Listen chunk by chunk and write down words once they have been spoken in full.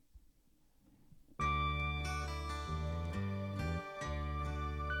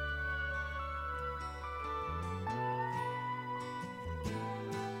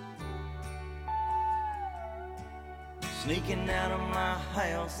Sneaking out of my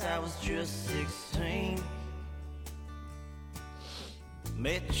house, I was just 16.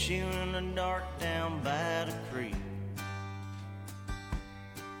 Met you in the dark down by the creek.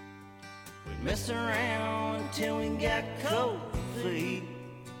 We'd mess around until we got cold feet.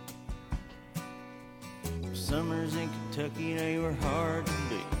 Summers in Kentucky, they were hard to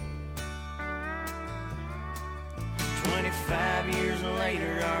beat. 25 years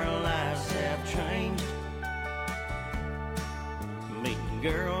later, our lives have changed. Meeting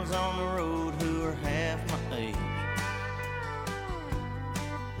girls on the road who are half my age.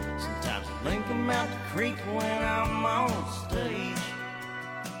 Sometimes I think about the creek when I'm on stage.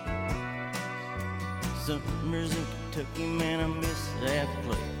 Summers in Kentucky, man, I miss that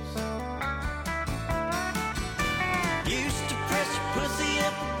place. Used to press your pussy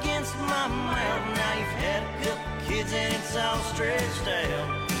up against my mouth. Now you've had a couple kids and it's all stretched out.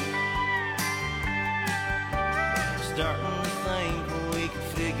 Starting to think we can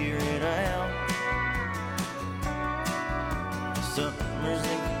figure it out. Summers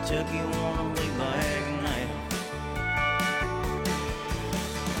in Kentucky wanna be back now.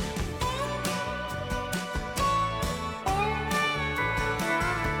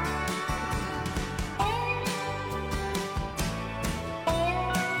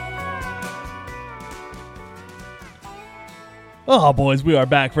 Oh, boys, we are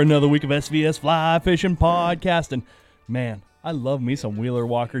back for another week of SVS Fly Fishing Podcast. And, man, I love me some Wheeler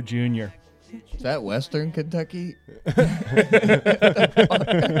Walker Jr. Is that Western Kentucky?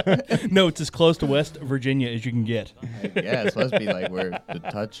 No, it's as close to West Virginia as you can get. Yeah, it's supposed to be like where the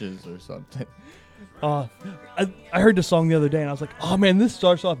touch is or something. I heard the song the other day, and I was like, oh, man, this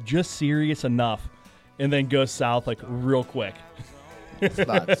starts off just serious enough and then goes south, like, real quick. It's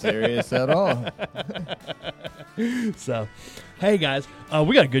not serious at all. So, hey, guys,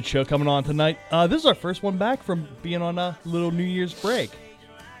 we got a good show coming on tonight. This is our first one back from being on a little New Year's break.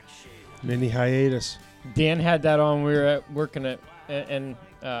 Mini hiatus. Dan had that on. We were working at a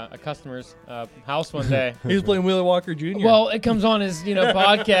customer's house one day. He was playing Wheeler Walker Jr. Well, it comes on his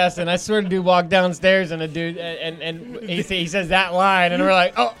podcast, and I swear to dude walked downstairs, and a dude and he says that line, and we're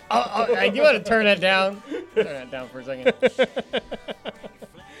like, oh, you want to turn that down? Turn that down for a second.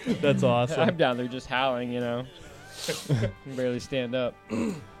 That's awesome. I'm down there just howling, Can barely stand up.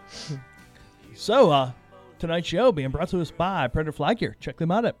 So, tonight's show being brought to us by Predator Fly Gear. Check them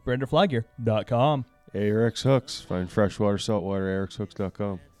out at predatorflygear.com. ARX Hooks. Find freshwater, saltwater,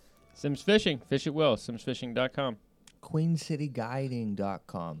 arxhooks.com. Sims Fishing. Fish at will. Simsfishing.com.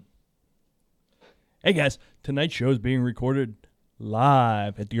 QueenCityGuiding.com. Hey, guys. Tonight's show is being recorded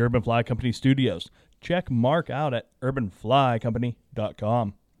live at the Urban Fly Company studios. Check Mark out at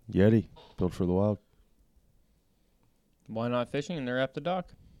urbanflycompany.com. Yeti. Built for the wild. Why not fishing? And they're at the dock.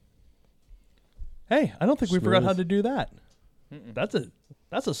 Hey, I don't think we forgot Smooth. how to do that.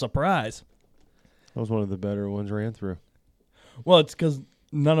 That's a surprise. That was one of the better ones ran through. Well, it's because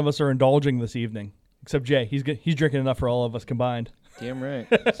none of us are indulging this evening. Except Jay. He's drinking enough for all of us combined. Damn right.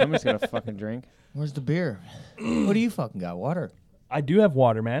 Somebody's got a fucking drink. Where's the beer? What do you fucking got? Water. I do have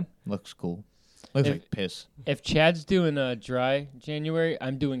water, man. Looks cool. Looks like piss. If Chad's doing a dry January,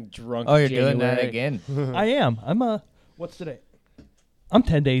 I'm doing drunk Oh, you're January. doing that again? I am. What's today? I'm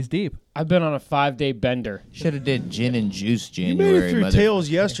 10 days deep. I've been on a 5-day bender. Should have did gin and juice You January. made it through tails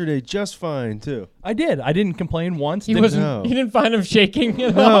yesterday just fine, too. I did. I didn't complain once. He Didn't- wasn't. No. You didn't find him shaking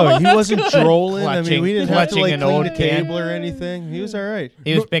at all. No, he wasn't drooling. I mean, we didn't have to Clutching like an clean old the can. table or anything. He was all right.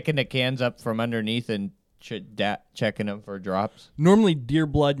 He was picking the cans up from underneath and checking them for drops. Normally, deer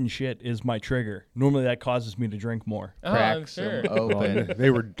blood and shit is my trigger. Normally, that causes me to drink more. Oh, I'm Cracks sure. them open. They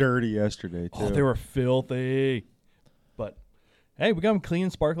were dirty yesterday, too. Oh, they were filthy. But, hey, we got them clean,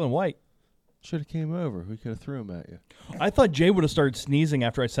 sparkling white. Should have came over. We could have threw them at you. I thought Jay would have started sneezing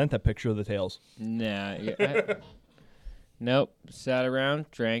after I sent that picture of the tails. Nah. Nope. Sat around,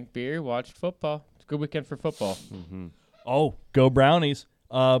 drank beer, watched football. It's a good weekend for football. Mm-hmm. Oh, go Brownies.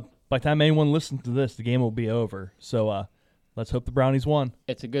 By the time anyone listens to this, the game will be over. So let's hope the Brownies won.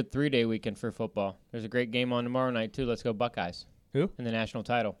 It's a good 3-day weekend for football. There's a great game on tomorrow night, too. Let's go Buckeyes. Who? In the national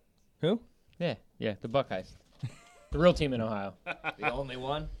title. Who? Yeah, the Buckeyes. The real team in Ohio. The only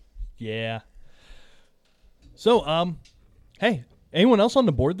one? Yeah. So, hey, anyone else on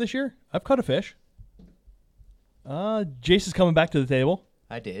the board this year? I've caught a fish. Jace is coming back to the table.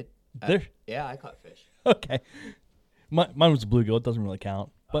 I did. There. Yeah, I caught fish. Okay. Mine was a bluegill. It doesn't really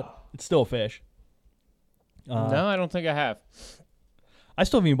count, but it's still a fish. No, I don't think I have. I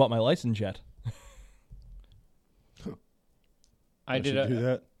still haven't even bought my license yet. I did should do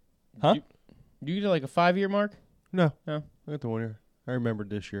that. Huh? You did like a 5-year mark? No. No. I got the 1 year. I remembered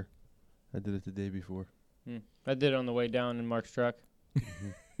this year. I did it the day before. I did it on the way down in Mark's truck.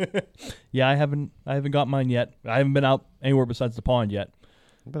 Yeah, I haven't got mine yet. I haven't been out anywhere besides the pond yet.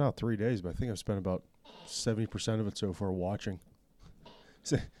 I've been out 3 days, but I think I've spent about 70% of it so far watching.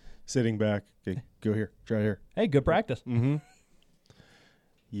 Sitting back. Okay, go here. Try here. Hey, good practice. Mm-hmm.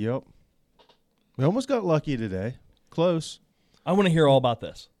 Yep. We almost got lucky today. Close. I want to hear all about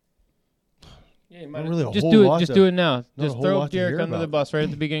this. Yeah, Not really a just whole do it. lot Just to- do it now. not a Just whole throw lot to Derek hear under the about. bus right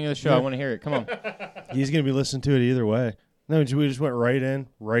at the beginning of the show. I want to hear it. Come on. He's going to be listening to it either way. No, we just went right in,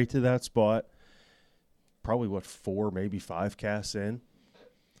 right to that spot. Probably, 4, maybe 5 casts in.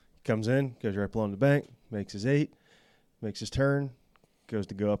 Comes in, goes right below the bank, makes his 8, makes his turn, goes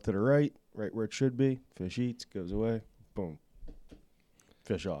to go up to the right where it should be. Fish eats, goes away, boom.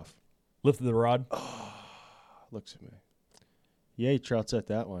 Fish off. Lifted the rod. Looks at me. Yay, trout set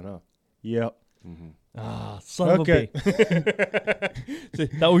that one, huh? Yep. Ah, son Okay. of a bee.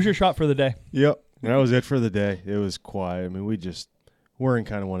 See, that was your shot for the day. Yep. That was it for the day. It was quiet. I mean, we're in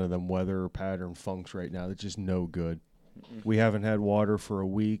kind of one of them weather pattern funks right now that's just no good. We haven't had water for a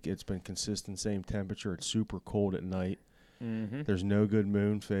week. It's been consistent, same temperature. It's super cold at night. There's no good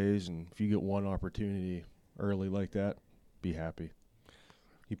moon phase, and if you get one opportunity early like that, be happy.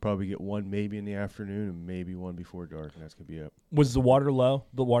 You probably get one maybe in the afternoon and maybe one before dark, and that's going to be it. Was the water low?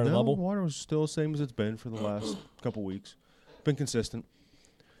 The water No, level? water was still the same as it's been for the last couple weeks. Been consistent.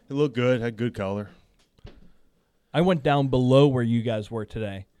 It looked good, had good color. I went down below where you guys were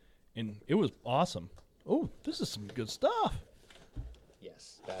today, and it was awesome. Oh, this is some good stuff.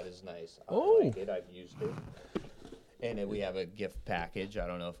 Yes, that is nice. I Oh. like it. I've used it. And then we have a gift package. I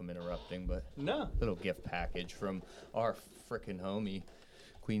don't know if I'm interrupting, but No. little gift package from our frickin' homie,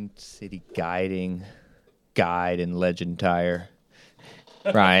 Queen City Guiding Guide and Legend Tire.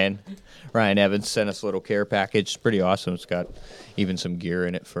 Ryan Evans sent us a little care package. It's pretty awesome. It's got even some gear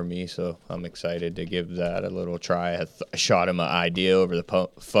in it for me, so I'm excited to give that a little try. I shot him an idea over the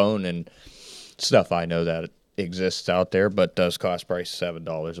phone and stuff I know that exists out there, but does cost probably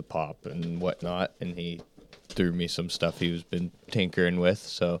 $7 a pop and whatnot. And he threw me some stuff he's been tinkering with.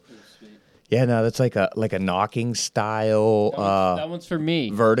 So yeah, no, that's like a knocking style. That one's for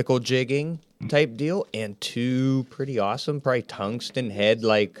me. Vertical jigging type deal, and 2 pretty awesome, probably tungsten head,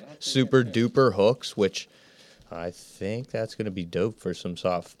 like super duper hooks, which I think that's going to be dope for some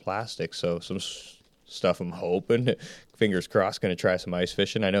soft plastic. So some stuff I'm hoping, fingers crossed, going to try some ice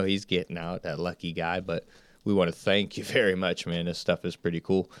fishing. I know he's getting out, that lucky guy, but we want to thank you very much, man. This stuff is pretty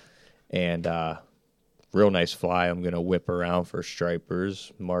cool. And real nice fly. I'm going to whip around for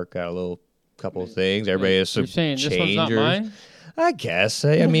stripers. Mark got a little couple of things. Everybody has some You're saying changers. this one's not mine? I guess.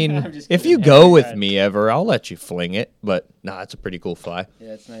 I mean, I'm just if kidding. you Yeah, go I with got it. me ever, I'll let you fling it. But nah, it's a pretty cool fly.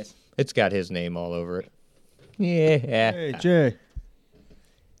 Yeah, it's nice. It's got his name all over it. Yeah. Hey, Jay.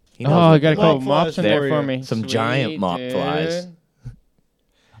 He Oh, knows I what got a to couple do. mops in there for for you. me. Some giant mop dude. flies.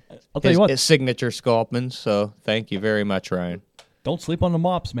 I'll tell you what, His signature sculpins. So thank you very much, Ryan. don't sleep on the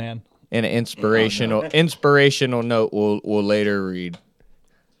mops, man. And an inspirational note we'll later read.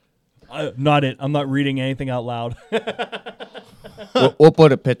 Not it. I'm not reading anything out loud. We'll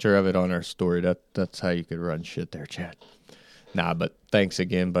put a picture of it on our story. That's how you could run shit there, Chad. Nah, but thanks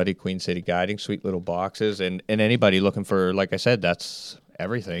again, buddy. Queen City Guiding, sweet little boxes, and anybody looking for, like I said, that's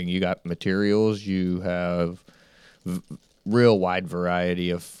everything. You got materials. You have real wide variety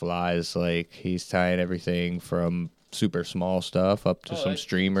of flies. Like he's tying everything from super small stuff up to some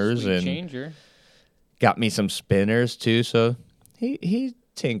streamers, Sweet and changer. got me some spinners too. So he's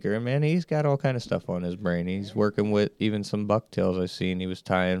tinkering, man. He's got all kind of stuff on his brain. He's working with even some bucktails I've seen. He was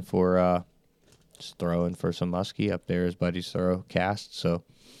tying for just throwing for some muskie up there. His buddies throw cast. So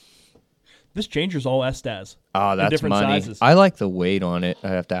This changer's all Estes. oh, in that's different money. sizes. I like the weight on it. I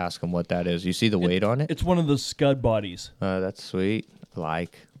have to ask him what that is. You see the weight on it? It's one of those scud bodies. That's sweet.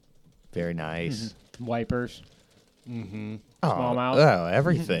 Very nice. Wipers. Oh, Smallmouth. oh,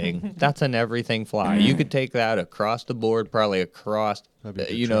 everything. That's an everything fly. You could take that across the board, probably across, That'd be a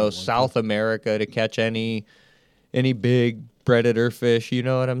good trout one, South America to catch any big predator fish. You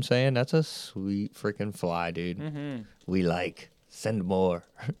know what I'm saying? That's a sweet freaking fly, dude. We like. Send more.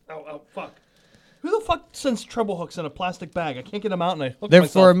 Oh, fuck. Who the fuck sends treble hooks in a plastic bag? I can't get them out and I hook They're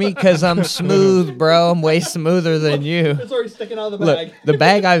myself. for me because I'm smooth, bro. I'm way smoother than you. It's already sticking out of the Look, bag. the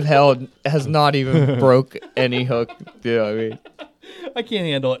bag I've held has not even broke any hook. You know what I mean? I can't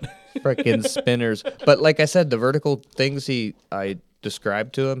handle it. Frickin' spinners. But like I said, the vertical things I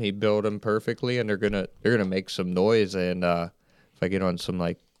described to him, he built them perfectly, and they're gonna make some noise. And if I get on some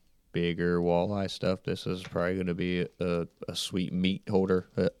like bigger walleye stuff, this is probably gonna be a sweet meat holder,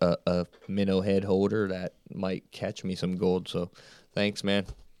 a minnow head holder that might catch me some gold. So, thanks, man.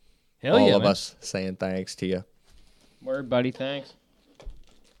 Hell all yeah, of man. us saying thanks to you. Word, buddy. Thanks.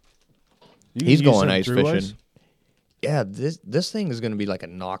 You can He's use going some ice through fishing. Yeah, this thing is going to be like a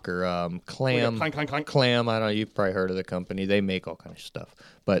knocker. Clam. clank, clank, clank. Clam. I don't know. You've probably heard of the company. They make all kind of stuff.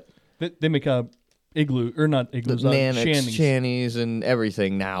 But They make a igloo, or not the igloos, Nanics, shanties. shanties, and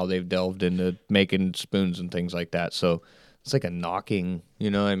everything now they've delved into making spoons and things like that. So it's like a knocking,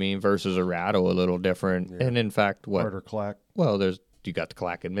 you know what I mean, versus a rattle, a little different. Yeah. And in fact, what? Harder clack. Well, you got the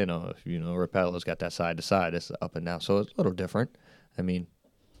clack and minnow. You know, Rapello's got that side to side. It's up and down, so it's a little different. I mean,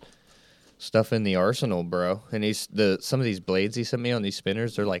 stuff in the arsenal, bro. And some of these blades he sent me on these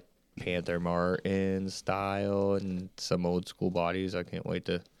spinners, they're like Panther Martin style and some old school bodies. I can't wait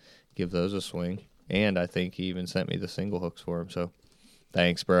to give those a swing. And I think he even sent me the single hooks for him. So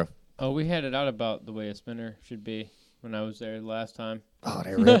thanks, bro. Oh, we had it out about the way a spinner should be when I was there last time. Oh,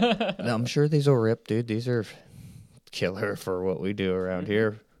 they rip. No, I'm sure these will rip, dude. These are killer for what we do around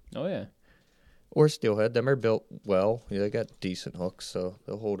here. Oh, yeah. Or steelhead. Them are built well. Yeah, they got decent hooks, so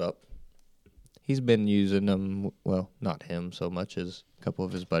they'll hold up. He's been using them, well, not him so much as a couple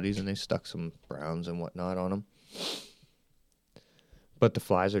of his buddies, and they stuck some browns and whatnot on them. But the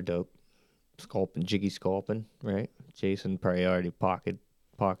flies are dope. Jiggy sculpin, right? Jason probably already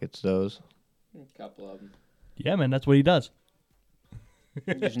pockets those. A couple of them. Yeah, man, that's what he does.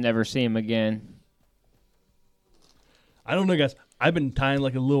 Just never see him again. I don't know, guys. I've been tying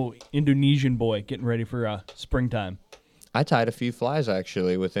like a little Indonesian boy, getting ready for springtime. I tied a few flies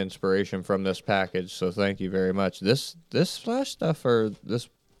actually with inspiration from this package, so thank you very much. This flash stuff or this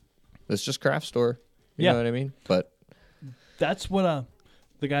just craft store. You Yeah. know what I mean? But That's what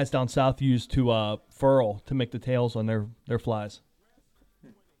the guys down south use to furl to make the tails on their flies.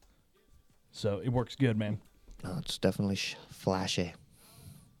 So it works good, man. no, it's definitely flashy.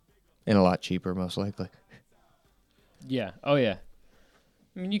 And a lot cheaper, most likely. Yeah. Oh, yeah.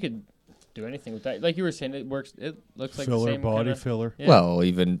 I mean, you could do anything with that. Like you were saying, it works. It looks like Filler, the same body kinda, filler. Yeah. Well,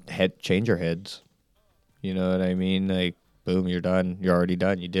 even changer heads. You know what I mean? Like, boom, you're done. You're already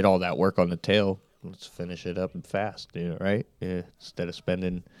done. You did all that work on the tail. Let's finish it up and fast, you know, right? Yeah. Instead of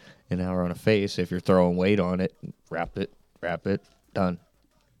spending an hour on a face, if you're throwing weight on it, wrap it, done.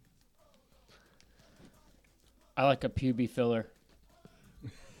 I like a puby filler.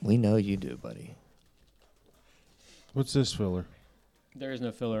 We know you do, buddy. What's this filler? There is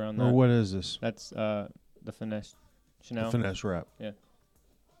no filler on Or that. what is this? That's the finesse. Chanel. Finesse wrap.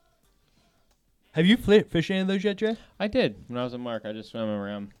 Have you fished any of those yet, Jay? I did. When I was at Mark, I just swam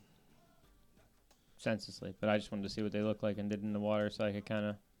around senselessly. But I just wanted to see what they look like and did in the water so I could kind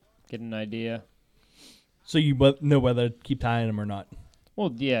of get an idea. So you know whether to keep tying them or not.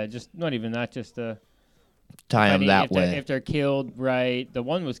 Well, yeah, just not even that. Just Tie them that if way. if they're killed right. The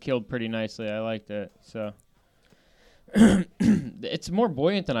one was killed pretty nicely. I liked it. So it's more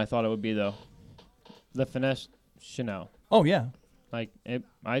buoyant than I thought it would be, though. The finesse Chanel. Oh, yeah. Like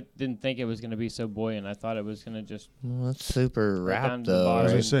I didn't think it was going to be so buoyant. I thought it was going to just. Well, that's super Right down wrapped, to the though. bottom.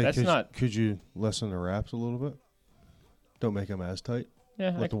 As I Right? say, That's not- could you lessen the wraps a little bit? Don't make them as tight.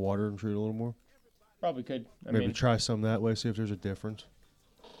 Yeah, I Let the water intrude a little more. probably could. I Maybe mean, try some that way. See if there's a difference.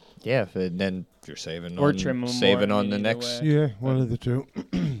 Yeah, then you're saving Or on, trim 'em more, saving I on mean, the either next. way. Yeah, one of the two.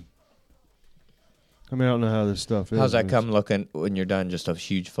 I mean, I don't know how this stuff is. How's that but come looking when you're done? Just a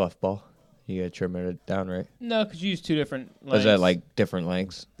huge fluff ball? You got to trim it down, right? no, because you use two different lengths. Or is that like different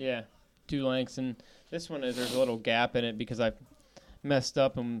lengths? Yeah, two lengths, and this one there's a little gap in it because I messed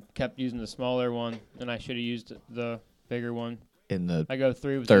up and kept using the smaller one, and I should have used the bigger one. In the I go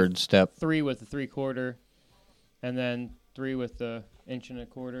three with third step. 3 with the 3/4, and then 3 with the 1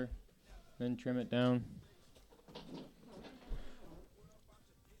 1/4, then trim it down.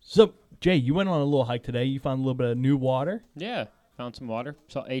 So, Jay, you went on a little hike today. You found a little bit of new water. Yeah, found some water,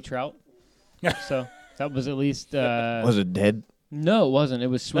 saw a trout. So that was at least. Was it dead? No, it wasn't. It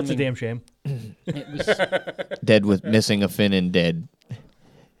was swimming. That's a damn shame. It was. Dead with missing a fin and dead.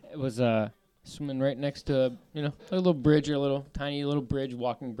 It was swimming right next to a little bridge or a little tiny little bridge,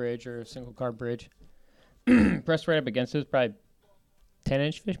 walking bridge or a single car bridge. Pressed right up against it. It was probably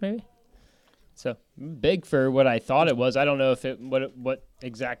 10-inch fish maybe. So big for what I thought it was. I don't know if what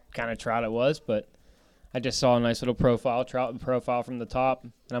exact kind of trout it was, but I just saw a nice little trout profile from the top,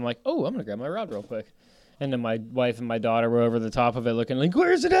 and I'm like, oh, I'm gonna grab my rod real quick. And then my wife and my daughter were over the top of it looking like,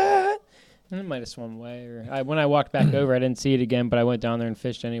 where's it at? And it might have swum away. Or when I walked back over, I didn't see it again, but I went down there and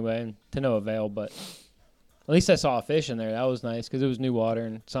fished anyway, and to no avail. But at least I saw a fish in there. That was nice because it was new water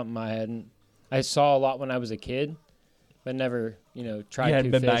and something I saw a lot when I was a kid, but never, tried You to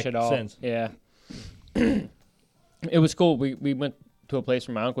hadn't been fish back at all. since. Yeah. It was cool. We went to a place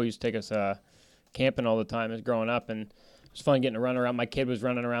where my uncle used to take us camping all the time as growing up, and was fun getting to run around. My kid was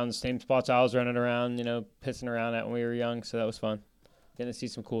running around the same spots I was running around, pissing around at when we were young. So that was fun. Getting to see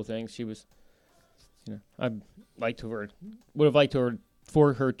some cool things. She was, would have liked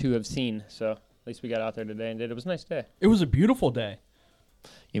for her to have seen. So at least we got out there today and did. It was a nice day. It was a beautiful day.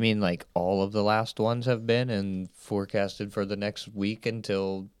 You mean like all of the last ones have been and forecasted for the next week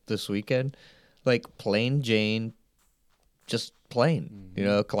until this weekend? Like plain Jane, just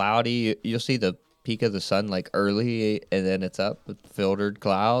plain. Cloudy. You'll see the peak of the sun like early, and then it's up with filtered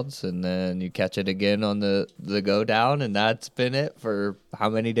clouds, and then you catch it again on the go down, and that's been it for how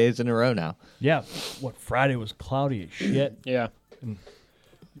many days in a row now? Yeah. Friday was cloudy as shit. Yeah.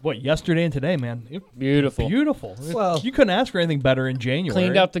 Yesterday and today, man. Beautiful. Beautiful. Well, you couldn't ask for anything better in January.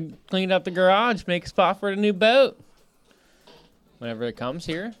 Cleaned out the garage, make a spot for the new boat. Whenever it comes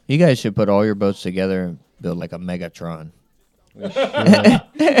here. You guys should put all your boats together and build like a Megatron.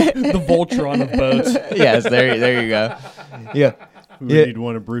 The Voltron of boats. Yes, there you go. Yeah. We need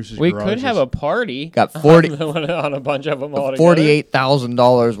one of Bruce's We garages. could have a party. Got 40 on a bunch of them all together.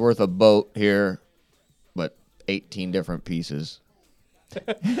 $48,000 worth of boat here, but 18 different pieces.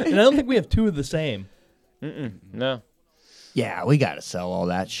 And I don't think we have two of the same. No. Yeah, we got to sell all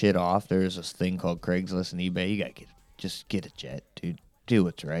that shit off. There's this thing called Craigslist and eBay. You got to just get a jet, dude. Do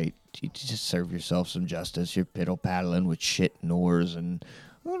what's right. You just serve yourself some justice. You're piddle paddling with shit and oars and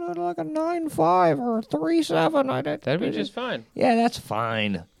like a 9.5 or a 3.7. That'd be just fine. Yeah, that's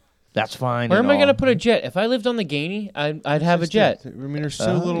fine. That's fine. Where am I going to put a jet? If I lived on the Gainey, I'd have a jet. I mean, there's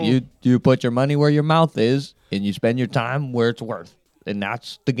so little. You put your money where your mouth is, and you spend your time where it's worth. And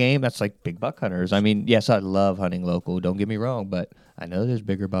that's the game. That's like big buck hunters. I mean, yes, I love hunting local. Don't get me wrong, but I know there's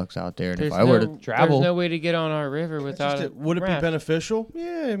bigger bucks out there. And if I were to travel, there's no way to get on our river without it. Would it be raft. beneficial?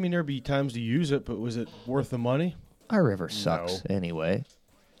 Yeah, I mean, there'd be times to use it, but was it worth the money? our river sucks anyway.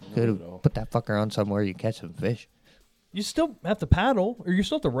 Could put that fucker on somewhere you catch some fish. You still have to paddle, or you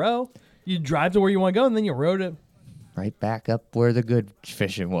still have to row. You drive to where you want to go, and then you rowed it. Right back up where the good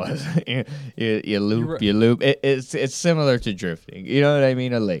fishing was. you loop. It's similar to drifting. You know what I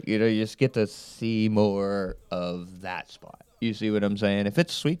mean? A lake. You just get to see more of that spot. You see what I'm saying? If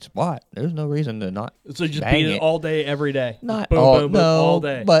it's a sweet spot, there's no reason to not. So just bang beat it all day, every day. Not boom, all, boom, no, boom, all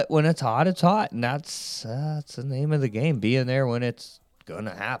day. But when it's hot, and that's the name of the game. Being there when it's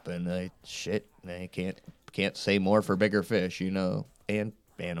gonna happen. They can't say more for bigger fish, and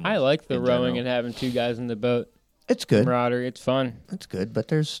animals. I like the in rowing general. and having two guys in the boat. It's good. Camaraderie, it's fun. It's good, but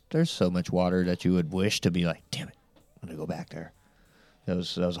there's so much water that you would wish to be like, damn it, I'm gonna go back there. That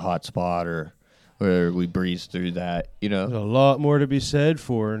was a hot spot, or we breezed through that. There's a lot more to be said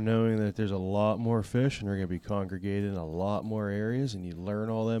for knowing that there's a lot more fish and they're going to be congregated in a lot more areas, and you learn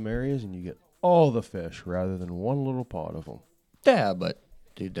all them areas and you get all the fish rather than one little pot of them. Yeah, but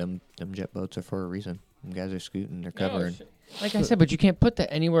dude, them jet boats are for a reason. Them guys are scooting, they're covering. Like I said, but you can't put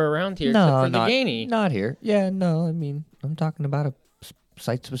that anywhere around here No, except for not the Gainey. Not here. Yeah, no. I mean, I'm talking about a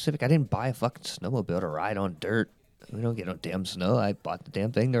site specific. I didn't buy a fucking snowmobile to ride on dirt. We don't get no damn snow. I bought the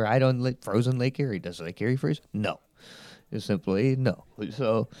damn thing to ride on frozen Lake Erie. Does Lake Erie freeze? No. It's simply no.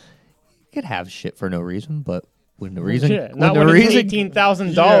 So you could have shit for no reason, but when the reason, Shit, not when it's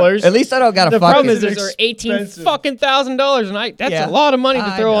 $18,000. at least I don't got to The fucking. problem is they're $18,000, and that's Yeah, a lot of money to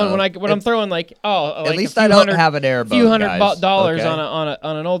I throw on know. when I'm throwing like at least I don't have an airboat. few hundred guys, dollars okay?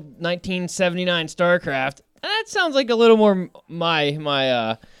 on an old 1979 Starcraft. That sounds like a little more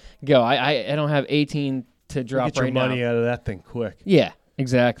my go. I don't have 18 to drop Get your right money now. out of that thing quick. Yeah,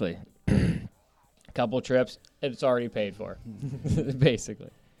 exactly. Couple trips, it's already paid for, basically.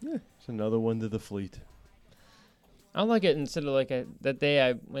 It's another one to the fleet. I like it instead of that day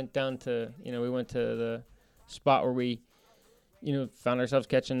I went down to, we went to the spot where we, found ourselves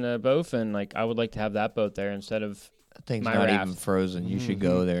catching the bowfin. Like, I would like to have that boat there instead of That thing's my not raft. even frozen. You should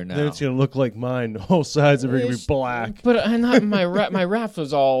go there now. Then it's going to look like mine. The whole sides are going to be black. But not my my raft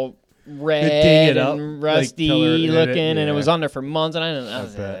was all ding red it up, and like, rusty tell her to edit, looking, and it yeah. was on there for months, and I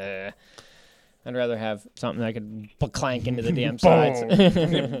was, bet. I'd rather have something I could clank into the damn sides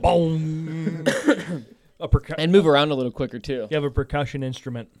Boom. and move around a little quicker too. You have a percussion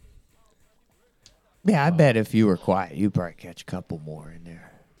instrument. Yeah, I bet if you were quiet, you'd probably catch a couple more in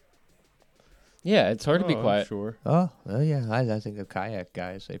there. Yeah, it's hard to be I'm quiet. Sure. Oh, well, yeah. I think the kayak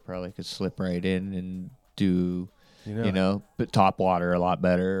guys, they probably could slip right in and do, but top water a lot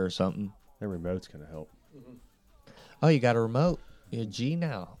better or something. That remote's going to help. Oh, you got a remote. You're a G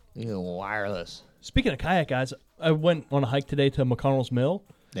now. You're wireless. Speaking of kayak, guys, I went on a hike today to McConnell's Mill.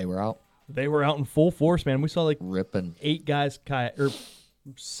 They were out They were out in full force, man. We saw like ripping. 8 guys or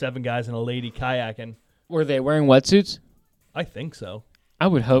 7 guys and a lady kayaking. Were they wearing wetsuits? I think so. I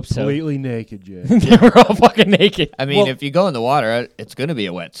would hope so. Completely naked, Jay. They were all fucking naked. I mean, if you go in the water, it's going to be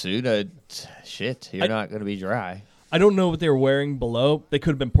a wetsuit. Shit, you're not going to be dry. I don't know what they were wearing below. They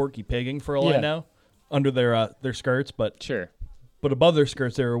could have been Porky Pigging for all I know, under their skirts, but Sure. above their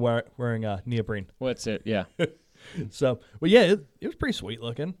skirts they were wearing neoprene. What's it? Yeah. So, well, yeah, it was pretty sweet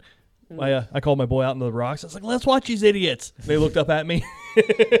looking. I called my boy out into the rocks. I was like, "Let's watch these idiots." They looked up at me.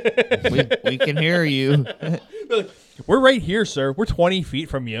 We can hear you. They're like, "We're right here, sir. We're 20 feet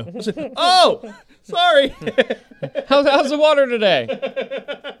from you." I said, "Oh, sorry." How's the water today?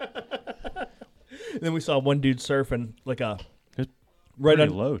 And then we saw one dude surfing like a It's right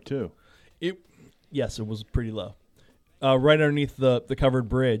pretty on low, too. Yes, it was pretty low. Right underneath the covered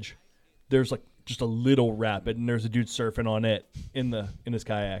bridge, there's like just a little rapid, and there's a dude surfing on it in his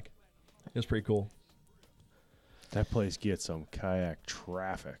kayak. It was pretty cool. That place gets some kayak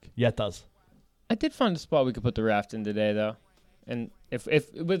traffic. Yeah, it does. I did find a spot we could put the raft in today, though. And if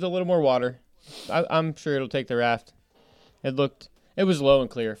with a little more water, I'm sure it'll take the raft. It was low and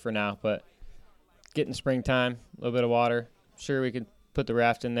clear for now, but getting springtime, a little bit of water, sure we could put the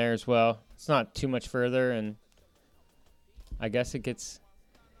raft in there as well. It's not too much further, and I guess it gets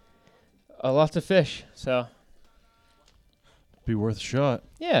a lot of fish. So Be worth a shot.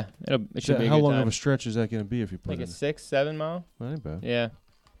 yeah, it should be a How good long time. of a stretch is that going to be if you put Like it a in? 6-7 mile. That ain't bad. Yeah.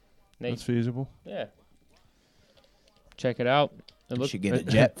 That's feasible. Yeah. Check it out. It You look- should get a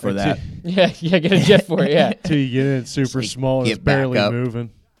jet for that. Yeah, get a jet for it. Yeah. Till you get in, it's super Just small, and get it's back barely up.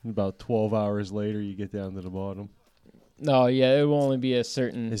 moving. About 12 hours later, you get down to the bottom. No, yeah, it will only be a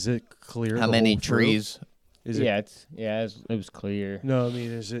certain. Is it clear? How the many whole through? trees? Is it? Yeah, it was clear. No, I mean,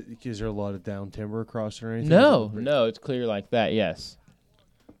 is there a lot of down timber across or anything? No, it's clear like that. Yes.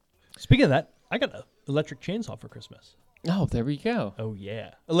 Speaking of that, I got an electric chainsaw for Christmas. Oh, there we go. Oh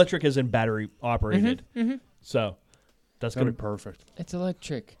yeah, electric is in battery operated. So that's That'd gonna be perfect. It's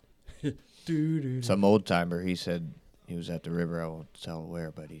electric. Some old timer, he said he was at the river. I won't tell where,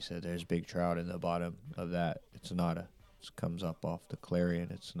 but he said there's big trout in the bottom of that. It comes up off the Clarion.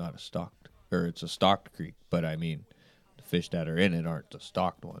 It's not it's a stocked creek, but I mean, the fish that are in it aren't the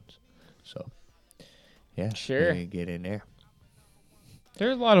stocked ones. So, yeah, Sure. you get in there.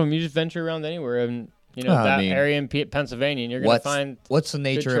 There's a lot of them. You just venture around anywhere, and I that mean, area in Pennsylvania, and you're gonna find. What's the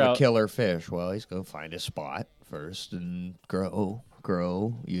nature of a trout. killer fish? Well, he's gonna find a spot first and grow.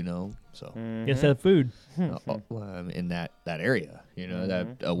 So Gets that food. in that area,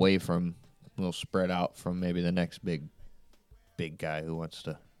 that away from, a little spread out from maybe the next big guy who wants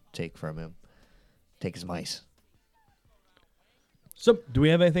to take his mice. So, do we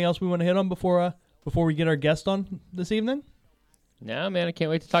have anything else we want to hit on before we get our guest on this evening? No, man, I can't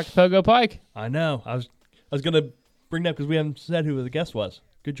wait to talk to Pogo Pike. I know. I was gonna bring that because we haven't said who the guest was.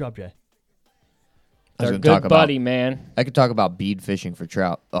 Good job, Jay. I was Our gonna good talk buddy, man. I could talk about bead fishing for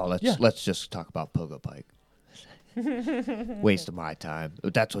trout. Oh, let's just talk about pogo pike. Waste of my time.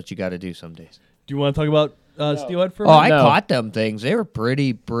 But that's what you got to do some days. Do you want to talk about steelhead for a Oh, minute? I No. caught them things. They were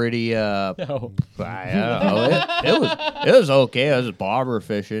pretty. No. I don't know. It was okay. I was bobber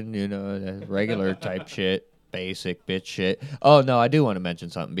fishing, regular type shit, basic bitch shit. Oh no, I do want to mention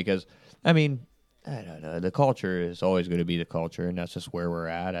something because I mean, I don't know. The culture is always going to be the culture, and that's just where we're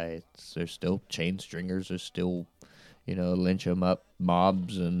at. There's still chain stringers. There's still, lynch 'em up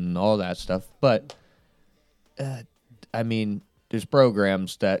mobs and all that stuff. But I mean, there's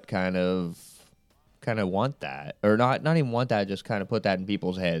programs that kind of want that, or not even want that, just kind of put that in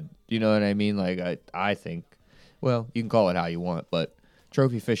people's head. You know what I mean? Like I think, well, you can call it how you want, but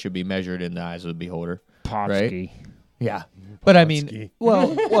trophy fish should be measured in the eyes of the beholder, right? Yeah, but I mean,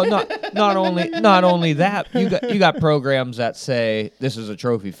 well, not only that, you got programs that say this is a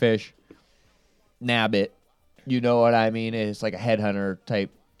trophy fish, nab it. You know what I mean? It's like a headhunter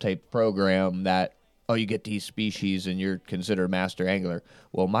type program that. Oh, you get these species and you're considered a master angler.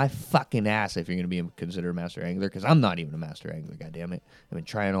 Well, my fucking ass if you're going to be considered a master angler, because I'm not even a master angler, goddammit. I've been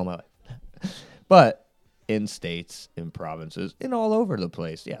trying all my life. But in states, in provinces, and all over the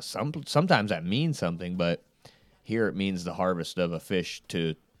place, yeah, sometimes that means something, but here it means the harvest of a fish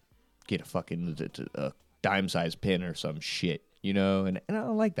to get a fucking a dime-sized pin or some shit, and I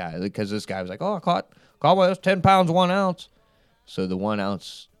don't like that, because this guy was like, oh, I caught one that was 10 pounds, 1 ounce. So the 1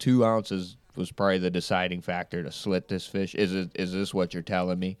 ounce, 2 ounces was probably the deciding factor to slit this fish. Is this what you're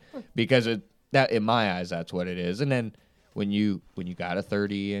telling me? Because that in my eyes, that's what it is. And then when you got a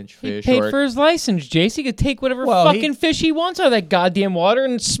 30-inch He fish, paid for his license, Jace. He could take whatever Well, fucking fish he wants out of that goddamn water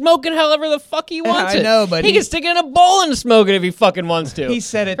and smoke it however the fuck he wants I it. know, but he he- can stick it in a bowl and smoke it if he fucking wants to. he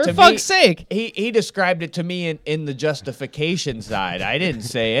said it for to fuck's me. sake. He described it to me in the justification side. I didn't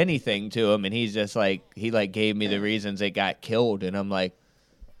say anything to him, and he's just like he gave me the reasons they got killed, and I'm like,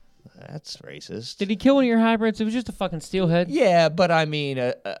 That's racist. Did he kill one of your hybrids? It was just a fucking steelhead. Yeah, but I mean,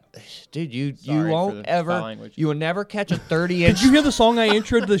 dude, you Sorry for won't the ever, foul language. you will never catch a 30-inch. Did you hear the song I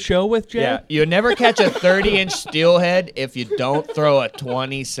introed the show with, Jay? Yeah, you'll never catch a 30-inch steelhead if you don't throw a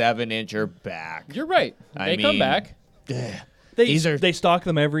 27-incher back. You're right. I They come mean, back. They stock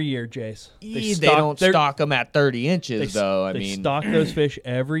them every year, Jace. They don't stock them at 30 inches, though. I they mean, stock those fish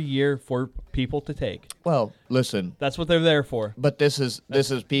every year for people to take. well, listen, That's what they're there for. but this is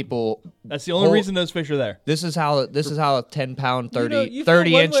people. That's the only reason those fish are there. This is how a 10-pound, 30 you 30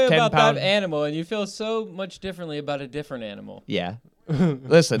 feel inch, one way 10 about pound. that animal, and you feel so much differently about a different animal. Yeah.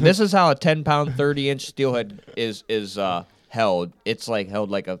 Listen, this is how a 10-pound, 30-inch steelhead is held. It's like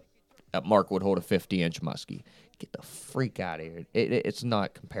held like a Mark would hold a 50-inch muskie. Get the freak out of here. It's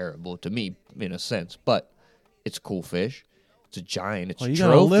not comparable to me in a sense, but it's a cool fish. It's a giant. It's Well, a you trophy.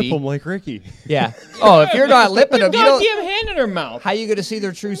 gotta lip them like Ricky. Yeah. Oh, if you're not lipping them, you don't. Goddamn hand in her mouth. How you gonna see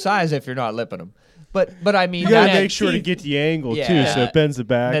their true size if you're not lipping them? But I mean, You gotta that- make sure to get the angle too, Yeah. so it bends the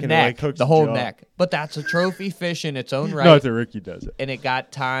back the and neck, it like hooks the whole jaw. neck. But that's a trophy fish in its own right. Not that Ricky does it. And it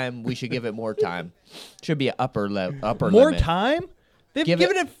got time. We should give it more time. Should be an upper More limit. time? They've Give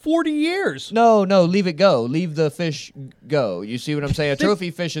given it 40 years. No, leave it go. Leave the fish go. You see what I'm saying? A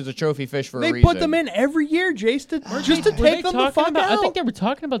trophy fish is a trophy fish for a They reason. put them in every year, Jace, just to Were they take them the talking fuck about, out. I think they were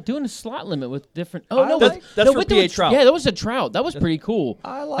talking about doing a slot limit with different. Oh no, that's no, for with PA the trout. Yeah, that was a trout. That was pretty cool.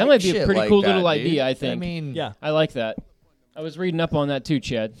 I like that might be a shit pretty like cool that, little dude. idea. I think. I mean, Yeah. I like that. I was reading up on that too,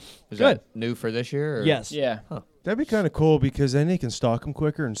 Chad. is Good. that new for this year? Or? Yes. Yeah, That'd be kind of cool because then they can stock them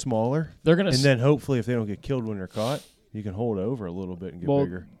quicker and smaller. they're gonna. And then hopefully, if they don't get killed when they're caught, you can hold over a little bit and get Well,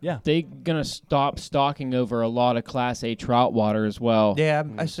 bigger. Yeah. they gonna stop stocking over a lot of Class A trout water as well. Yeah,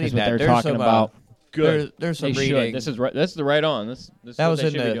 I see is that. what they're There's talking some, about. Good. There's They some should. reading. This is right. That's the right on. This that is what was they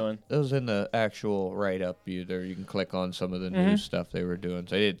in should be the doing. that was in the actual write up. You can click on some of the new stuff they were doing.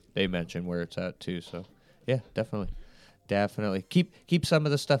 So they mentioned where it's at too. So yeah, definitely keep some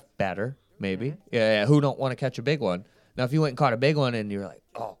of the stuff better. Maybe yeah. Who don't want to catch a big one? Now if you went and caught a big one and you're like,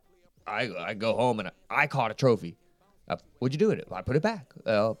 oh, I go home and I caught a trophy. What'd you do with it? I put it back.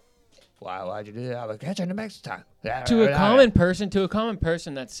 Why'd you do that? I was catching it next time. To a common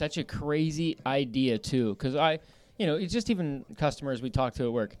person, that's such a crazy idea too. Because it's just even customers we talk to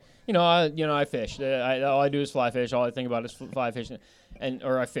at work. I fish. All I do is fly fish. All I think about is fly fish,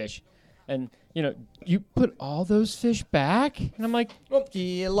 or I fish, and you put all those fish back, and I'm like, well,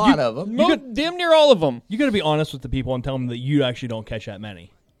 Yeah, a lot of them. damn near all of them. You got to be honest with the people and tell them that you actually don't catch that many.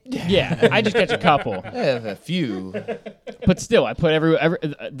 Yeah, I just catch a couple, A few. but still, I put every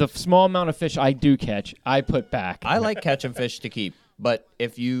the small amount of fish I do catch, I put back. I like catching fish to keep, but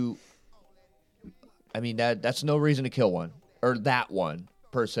if you, that's no reason to kill one or that one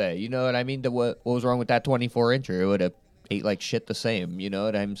per se. You know what I mean? What was wrong with that 24-incher? It would have ate like shit the same. You know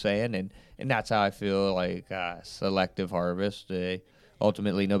what I'm saying? And that's how I feel like selective harvest.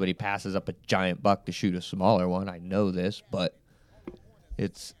 Ultimately, nobody passes up a giant buck to shoot a smaller one. I know this, but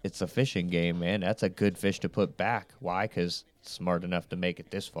it's a fishing game, man. That's a good fish to put back. Why? Because it's smart enough to make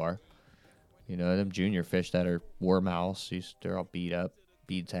it this far. Them junior fish that are warmhouse, they're all beat up,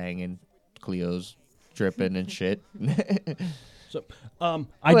 beads hanging, Cleo's dripping and shit. So,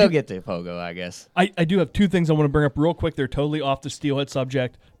 We'll get to Pogo, I guess. I do have two things I want to bring up real quick. They're totally off the steelhead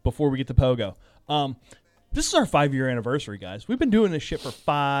subject before we get to Pogo. This is our 5-year anniversary, guys. We've been doing this shit for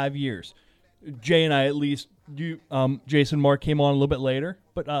 5 years. Jay and I, at least, Jason Mark came on a little bit later,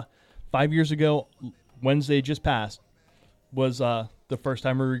 but 5 years ago, Wednesday just passed, was the first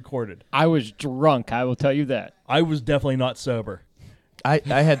time we recorded. I was drunk, I will tell you that. I was definitely not sober. I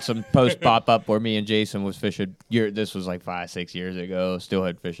had some posts pop up where me and Jason was fishing. This was like 5-6 years ago. Still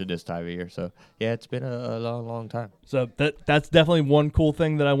had fishing this time of year. So, yeah, it's been a long, long time. So that's definitely one cool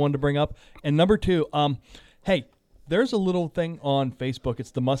thing that I wanted to bring up. And number two, hey, there's a little thing on Facebook. It's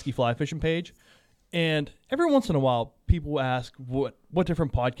the Muskie Fly Fishing page. And every once in a while, people ask what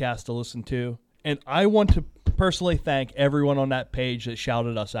different podcasts to listen to. And I want to personally thank everyone on that page that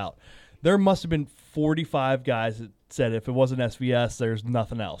shouted us out. There must have been 45 guys that said if it wasn't SVS, there's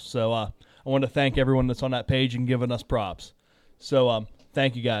nothing else. So I want to thank everyone that's on that page and giving us props. So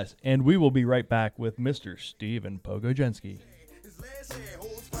thank you guys. And we will be right back with Mr. Steven Pogojensky.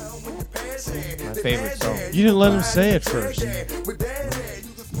 My favorite song. You didn't let him say it first.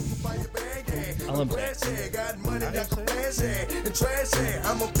 I'll let him say it.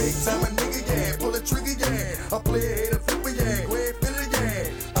 I'm a big time nigga, yeah. Pull a trigger, yeah. I play a hater, flipper, yeah. Go ahead, feel it,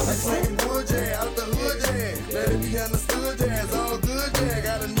 yeah. I like slanging wood, yeah. Out the hood, yeah. Let it be understood, yeah. It's all good, yeah.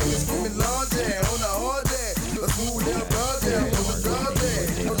 Got a nigga screaming large, yeah. On the hard, yeah. Let's move down broad, yeah. On the drop,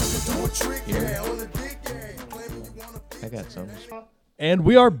 yeah. I'm looking to a trick, yeah. On the dick, yeah. Claiming you wanna I got some. And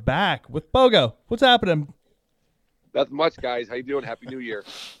we are back with Pogo. What's happening? Nothing much, guys. How you doing? Happy New Year.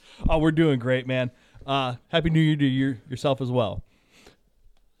 Oh, we're doing great, man. Happy New Year to yourself as well.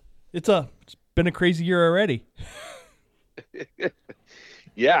 It's been a crazy year already.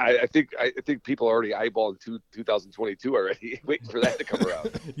 Yeah, I think people are already eyeballing 2022 already, waiting for that to come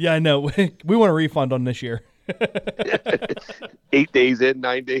around. Yeah, I know. We want a refund on this year. 8 days in,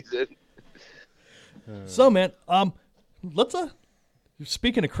 9 days in. So, man, let's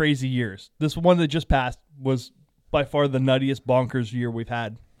speaking of crazy years, this one that just passed was by far the nuttiest bonkers year we've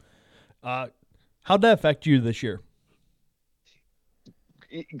had. How'd that affect you this year?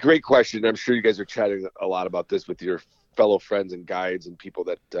 Great question. I'm sure you guys are chatting a lot about this with your fellow friends and guides and people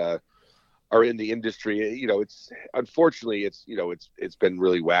that are in the industry. You know, it's unfortunately it's been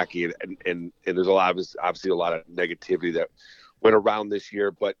really wacky and there's obviously a lot of negativity that went around this year.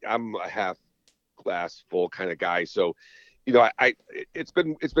 But I'm a half glass full kind of guy, so you know, it's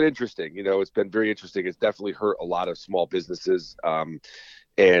been interesting. You know, it's been very interesting. It's definitely hurt a lot of small businesses.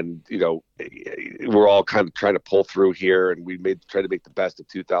 And, you know, we're all kind of trying to pull through here, and we try to make the best of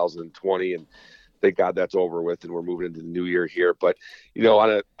 2020, and thank God that's over with, and we're moving into the new year here. But, you know,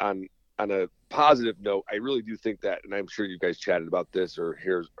 on a positive note, I really do think that, and I'm sure you guys chatted about this or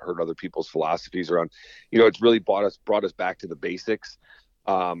heard other people's philosophies around, you know, it's really brought us back to the basics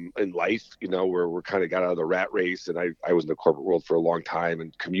in life, you know, where we're kind of got out of the rat race. And I was in the corporate world for a long time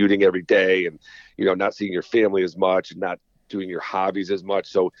and commuting every day and, you know, not seeing your family as much and not doing your hobbies as much.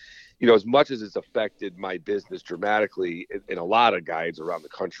 So, you know, as much as it's affected my business dramatically in a lot of guides around the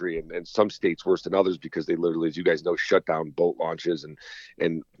country and some states worse than others, because they literally, as you guys know, shut down boat launches and,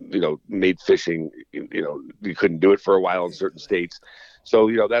 you know, made fishing, you know, you couldn't do it for a while in certain states. So,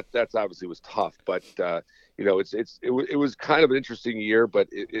 you know, that's obviously was tough, but, you know, it was kind of an interesting year, but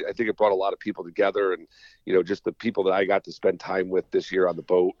I think it brought a lot of people together, and you know, just the people that I got to spend time with this year on the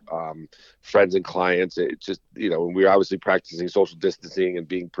boat, friends and clients. It just, you know, and we were obviously practicing social distancing and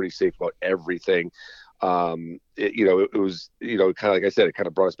being pretty safe about everything. You know, it was, you know, kind of like I said, it kind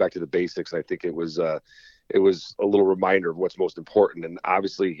of brought us back to the basics. And I think it was a little reminder of what's most important. And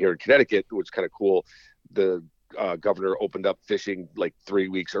obviously here in Connecticut, which is kind of cool, the governor opened up fishing like 3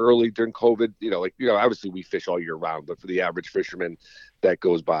 weeks early during COVID. You know, obviously we fish all year round, but for the average fisherman that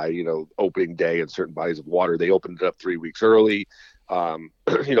goes by, you know, opening day in certain bodies of water, they opened it up 3 weeks early.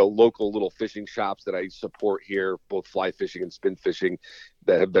 You know, local little fishing shops that I support here, both fly fishing and spin fishing,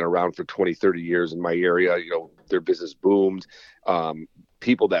 that have been around for 20, 30 years in my area, you know, their business boomed.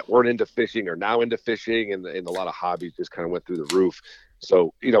 People that weren't into fishing are now into fishing, and a lot of hobbies just kind of went through the roof.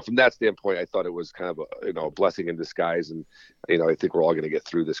 So, you know, from that standpoint, I thought it was kind of a blessing in disguise. And, you know, I think we're all going to get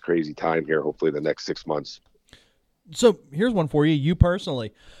through this crazy time here, hopefully in the next 6 months. So here's one for you. You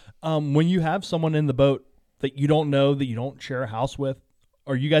personally, when you have someone in the boat that you don't know, that you don't share a house with,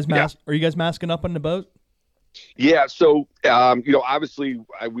 are you guys masking up on the boat? Yeah. So, you know, obviously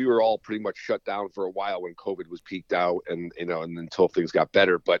we were all pretty much shut down for a while when COVID was peaked out and, you know, and until things got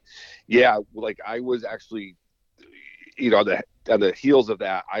better. But yeah, like I was actually, you know, on the heels of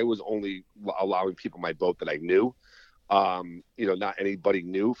that, I was only allowing people in my boat that I knew. You know, not anybody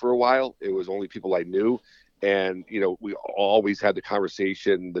new for a while. It was only people I knew. And, you know, we always had the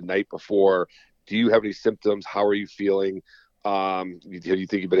conversation the night before. Do you have any symptoms? How are you feeling? Do you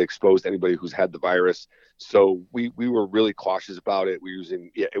think you've been exposed to anybody who's had the virus? So we were really cautious about it. We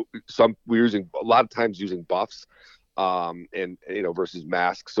were using a lot of times using buffs. And you know, versus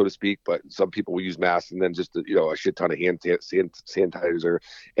masks, so to speak. But some people will use masks and then just you know, a shit ton of hand sanitizer,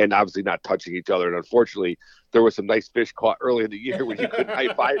 and obviously not touching each other. And unfortunately, there was some nice fish caught early in the year when you couldn't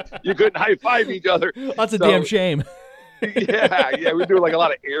high five. You couldn't high five each other. That's a damn shame. Yeah, we do like a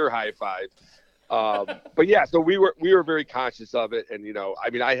lot of air high fives. But yeah, so we were very conscious of it. And, you know, I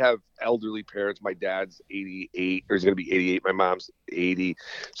mean, I have elderly parents. My dad's 88, or he's going to be 88. My mom's 80.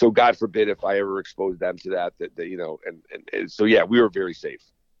 So God forbid if I ever expose them to that, you know, and so, yeah, we were very safe.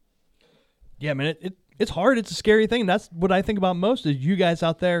 Yeah, man, it's hard. It's a scary thing. That's what I think about most is you guys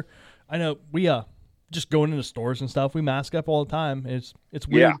out there. I know we, just going into stores and stuff, we mask up all the time. It's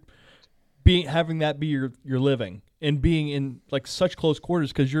weird having that be your living and being in like such close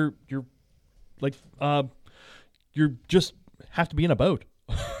quarters. 'Cause you're like, you just have to be in a boat.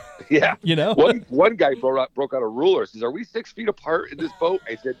 Yeah. You know, one guy broke out a ruler. Says, "Are we 6 feet apart in this boat?"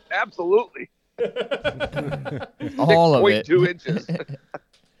 I said, "Absolutely." All of it. 6.2 inches.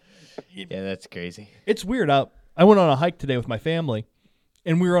 Yeah, that's crazy. It's weird. I went on a hike today with my family,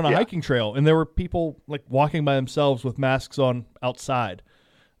 and we were on a hiking trail, and there were people like walking by themselves with masks on outside.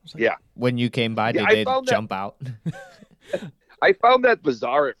 When you came by, did they jump out? I found that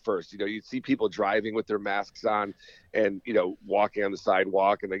bizarre at first. You'd see people driving with their masks on and, walking on the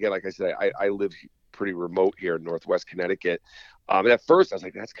sidewalk. And again, like I said, I live pretty remote here in Northwest Connecticut. And at first I was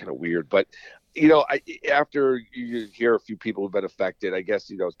like, that's kind of weird. But, after you hear a few people who've been affected, I guess,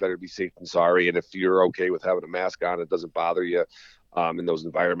 it's better to be safe than sorry. And if you're okay with having a mask on, it doesn't bother you in those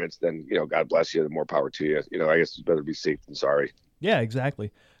environments, then, God bless you. The more power to you. I guess it's better to be safe than sorry. Yeah,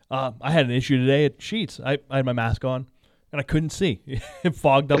 exactly. I had an issue today at Sheets. I had my mask on, and I couldn't see. It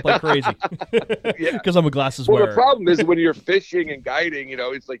fogged up like crazy because I'm a glasses Well, wearer. the problem is when you're fishing and guiding,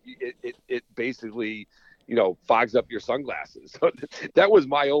 it's like it basically, fogs up your sunglasses. So that was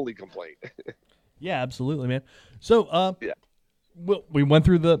my only complaint. Yeah, absolutely, man. So, Yeah. we went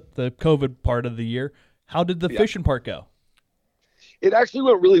through the COVID part of the year. How did the fishing part go? It actually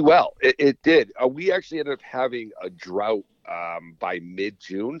went really well. It did. We actually ended up having a drought by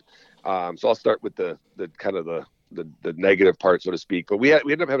mid-June. So I'll start with the kind of the negative part, so to speak. But we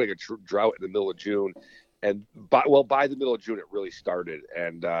ended up having a drought in the middle of June, and by the middle of June it really started,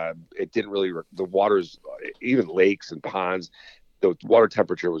 and it didn't really. The waters, even lakes and ponds, the water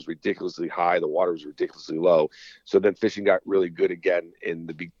temperature was ridiculously high. The water was ridiculously low. So then fishing got really good again in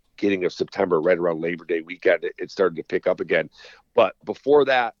the beginning of September, right around Labor Day weekend. It started to pick up again. But before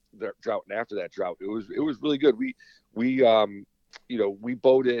that, the drought, and after that drought, it was really good. We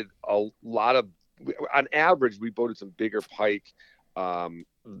boated a lot of. On average, we boated some bigger pike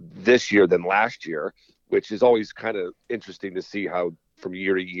this year than last year, which is always kind of interesting to see how from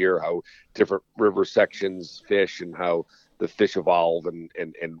year to year how different river sections fish and how the fish evolve and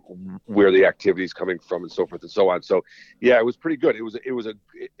where the activity is coming from and so forth and so on. So yeah, it was pretty good. It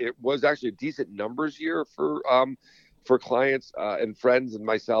was actually a decent numbers year for clients and friends and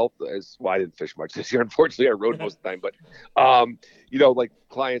myself. I didn't fish much this year, unfortunately. I rode most of the time, but like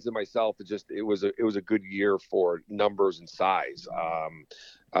clients and myself, it was a good year for numbers and size.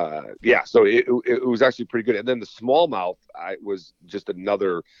 So it was actually pretty good. And then the smallmouth, was just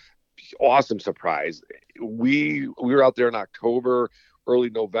another awesome surprise. We were out there in October,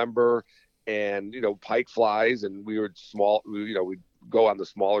 early November, and pike flies, and we were small. We'd go on the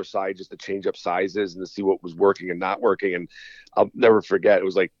smaller side just to change up sizes and to see what was working and not working. And I'll never forget, it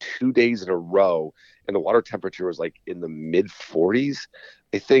was like 2 days in a row, and the water temperature was like in the mid 40s,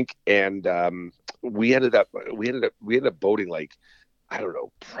 I think. And we ended up boating like, I don't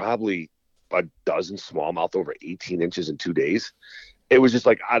know, probably a dozen smallmouth over 18 inches in 2 days. It was just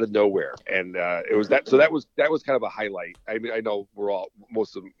like out of nowhere. And it was that. So that was kind of a highlight. I mean, I know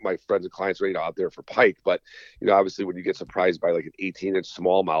most of my friends and clients are out there for pike, but obviously when you get surprised by like an 18-inch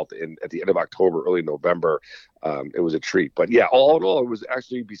smallmouth at the end of October, early November, it was a treat. But yeah, all in all, it was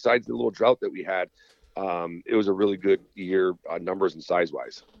actually, besides the little drought that we had, it was a really good year, numbers and size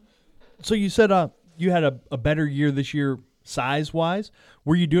wise. So you said you had a better year this year size wise.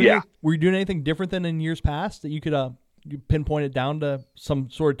 Were you doing anything different than in years past that you could you pinpoint it down to some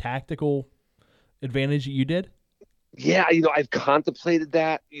sort of tactical advantage that you did? Yeah, I've contemplated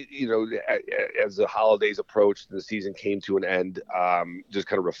that, as the holidays approached and the season came to an end, just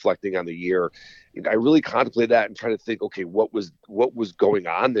kind of reflecting on the year. I really contemplated that and trying to think, okay, what was going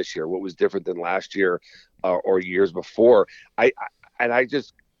on this year? What was different than last year or years before?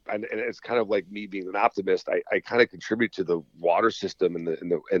 And it's kind of like me being an optimist. I kind of contribute to the water system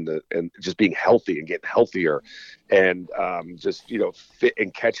and just being healthy and getting healthier, and just fit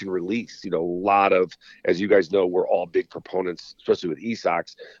and catch and release. A lot of, as you guys know, we're all big proponents, especially with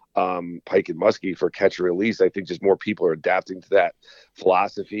ESOCs, pike and muskie, for catch and release. I think just more people are adapting to that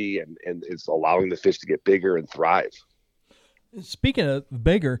philosophy, and it's allowing the fish to get bigger and thrive. Speaking of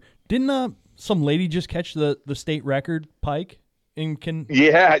bigger, didn't some lady just catch the state record pike?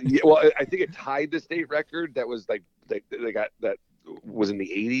 Yeah, well, I think it tied the state record. That was like they got, that was in the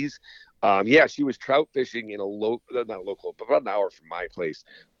 80s. She was trout fishing in not local, but about an hour from my place,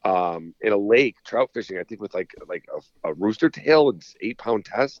 in a lake, trout fishing, I think with like a rooster tail and 8-pound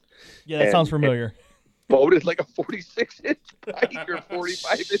test. Yeah, that sounds familiar. Boated like a 46-inch pike or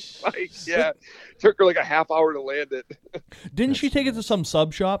 45-inch pike. Yeah, took her like a half hour to land it. Didn't she take it to some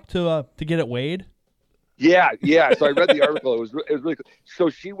sub shop to get it weighed? Yeah. So I read the article. It was really cool.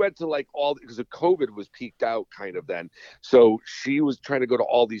 So she went to like because the COVID was peaked out kind of then. So she was trying to go to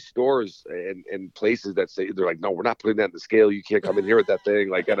all these stores and places that say, they're like, no, we're not putting that in the scale. You can't come in here with that thing.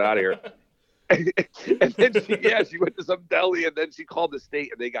 Like, get out of here. And then she went to some deli, and then she called the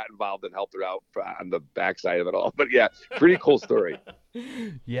state, and they got involved and helped her out on the backside of it all. But yeah, pretty cool story.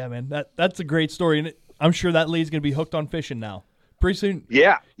 Yeah, man, that's a great story, and I'm sure that lady's gonna be hooked on fishing now. Pretty soon.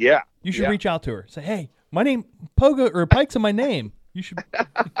 Yeah. You should reach out to her. Say, hey, my name Pogo or Pike's in my name. You should,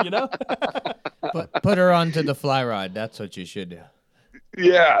 Put her onto the fly rod. That's what you should do.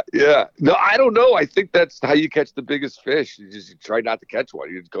 Yeah. No, I don't know. I think that's how you catch the biggest fish. You try not to catch one.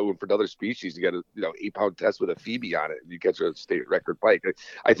 You just go in for another species. You got a 8-pound test with a Phoebe on it, and you catch a state record pike.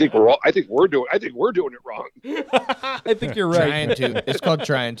 I think we're doing it wrong. I think you're right. It's called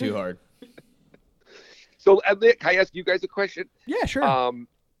trying too hard. So, can I ask you guys a question? Yeah, sure. And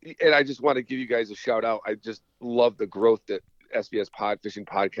I just want to give you guys a shout out. I just love the growth that SBS Fishing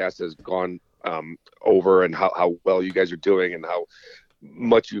Podcast has gone over, and how well you guys are doing, and how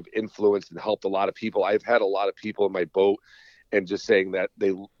much you've influenced and helped a lot of people. I've had a lot of people in my boat and just saying that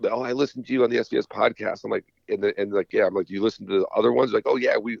I listened to you on the SBS podcast. I'm like, yeah, I'm like, do you listen to the other ones? Like, oh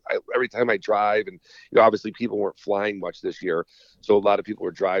yeah, every time I drive, and obviously people weren't flying much this year, so a lot of people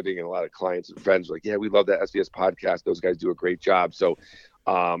were driving, and a lot of clients and friends were like, yeah, we love that SBS podcast. Those guys do a great job. So,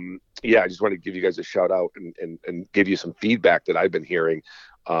 I just want to give you guys a shout out and give you some feedback that I've been hearing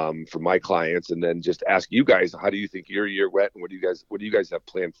from my clients, and then just ask you guys, how do you think your year went, and what do you guys have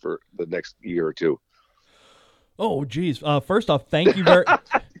planned for the next year or two? Oh, geez. First off, thank you very.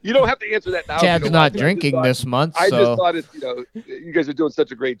 You don't have to answer that now. Chad's not drinking this month. I just thought you guys are doing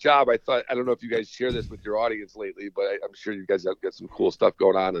such a great job. I don't know if you guys share this with your audience lately, but I'm sure you guys have got some cool stuff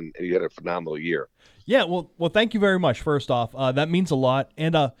going on, and you had a phenomenal year. Yeah, well, thank you very much. First off, that means a lot.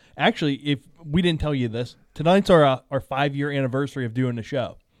 And actually, if we didn't tell you this, tonight's our 5-year anniversary of doing the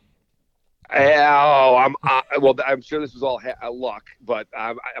show. Oh, I'm sure this was all luck, but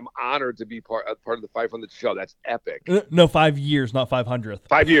I'm honored to be part of the 500th show. That's epic. No, 5 years, not 500th.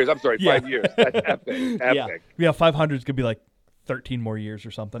 5 years. I'm sorry, Yeah. 5 years. That's epic. Yeah, 500 could be like 13 more years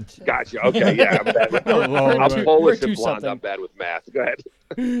or something. Gotcha. Okay, yeah. I'm bad with, I'm Polish and blonde. I'm bad with math. Go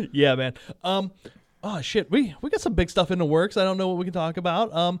ahead. Yeah, man. Oh shit, we got some big stuff in the works. I don't know what we can talk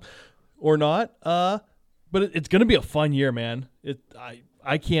about, or not. But it's gonna be a fun year, man.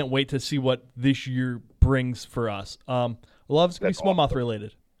 I can't wait to see what this year brings for us. A lot of it's going to be smallmouth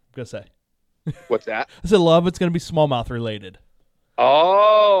related, I'm going to say. What's that? I said a lot of it's going to be smallmouth related.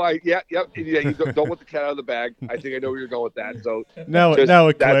 Oh, yeah. You don't let the cat out of the bag. I think I know where you're going with that. So now it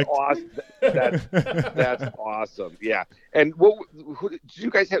that's clicked. Awesome. That's awesome. Yeah. And who did you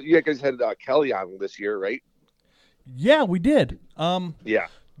guys have? You guys had Kelly on this year, right? Yeah, we did. Yeah.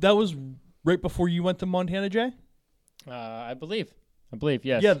 That was right before you went to Montana, Jay? I believe,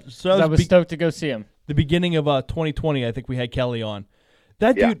 yes. Yeah, so I was stoked to go see him. The beginning of 2020, I think we had Kelly on.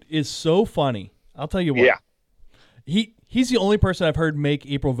 That dude is so funny. I'll tell you what. Yeah. He's the only person I've heard make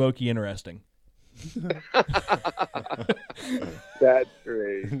April Vokey interesting. That's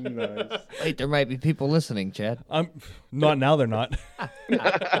great. Nice. Wait, there might be people listening, Chad. Not now. They're not.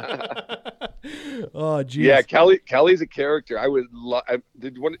 Oh, geez. Yeah, Kelly's a character. I would love.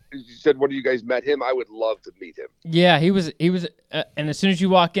 You said one of you guys met him. I would love to meet him. Yeah, he was, and as soon as you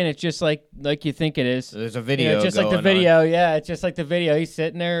walk in, it's just like you think it is. There's a video. Just like the video. Yeah, it's just like the video. He's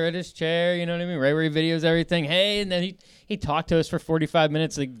sitting there at his chair. You know what I mean? Right where he videos everything. Hey, and then he talked to us for 45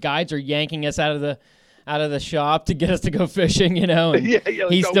 minutes. The guides are yanking us out of the shop to get us to go fishing. You know, and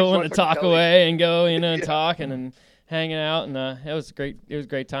he's still wanting to talk away and go. You know, and talking and hanging out, and it was great. It was a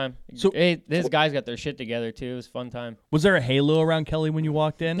great time. So these guys got their shit together too. It was a fun time. Was there a halo around Kelly when you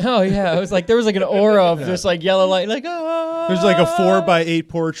walked in? Oh yeah, it was like there was like an aura of just like yellow light, like There's like a 4x8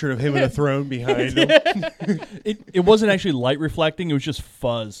 portrait of him with a throne behind him. It wasn't actually light reflecting. It was just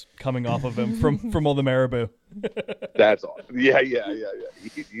fuzz coming off of him from all the marabou. That's awesome. Yeah.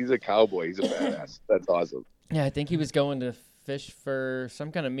 He's a cowboy. He's a badass. That's awesome. Yeah, I think he was going to fish for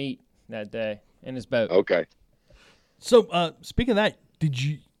some kind of meat that day in his boat. Okay. So, speaking of that,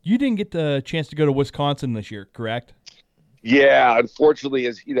 you didn't get the chance to go to Wisconsin this year, correct? Yeah, unfortunately,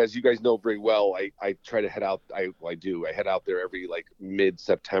 as you guys know very well, I try to head out. I head out there every like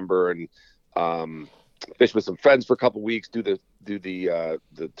mid-September and fish with some friends for a couple weeks. Do the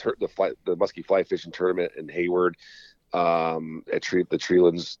muskie fly fishing tournament in Hayward, at the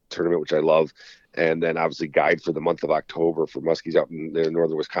Treelands tournament, which I love, and then obviously guide for the month of October for muskies out in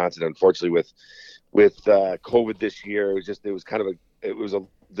northern Wisconsin. Unfortunately, with COVID this year, it was a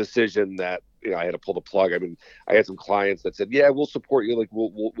decision that I had to pull the plug. I mean, I had some clients that said, "Yeah, we'll support you. Like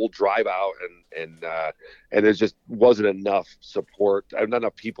we'll drive out," and there just wasn't enough support, not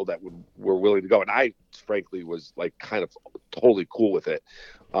enough people that were willing to go. And I frankly was like kind of totally cool with it.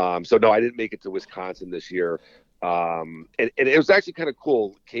 So no, I didn't make it to Wisconsin this year. And it was actually kind of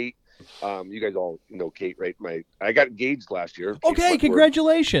cool. Kate, you guys all know Kate, right? I got engaged last year. Okay,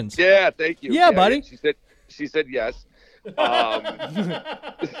 congratulations. Yeah, thank you. Yeah, buddy. She said yes.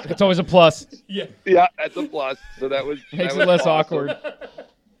 It's always a plus. Yeah, that's a plus. So that makes it it less awesome. awkward.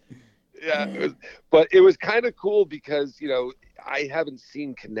 Yeah, but it was kind of cool because I haven't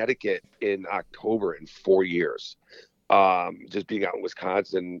seen Connecticut in October in 4 years. Just being out in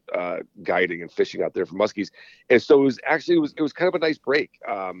Wisconsin, guiding and fishing out there for muskies. And so it was kind of a nice break,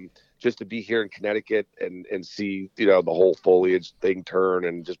 just to be here in Connecticut and see, the whole foliage thing turn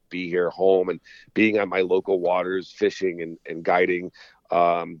and just be here home and being on my local waters, fishing and guiding,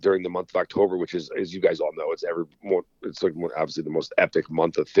 during the month of October, which is, as you guys all know, it's like obviously the most epic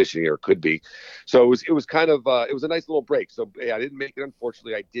month of fishing, or could be. So it was kind of, it was a nice little break. So yeah, I didn't make it.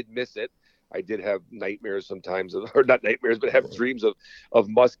 Unfortunately, I did miss it. I did have nightmares sometimes, or not nightmares, but have dreams of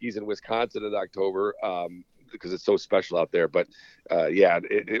muskies in Wisconsin in October, because it's so special out there. But yeah,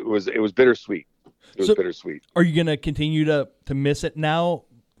 it was bittersweet. It was bittersweet. Are you going to continue to miss it now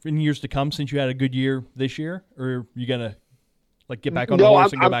in years to come, since you had a good year this year, or are you going to get back on the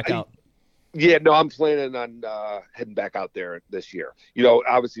horse and go back out? Yeah, no, I'm planning on heading back out there this year.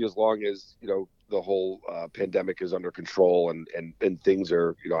 Obviously, as long as the whole pandemic is under control and things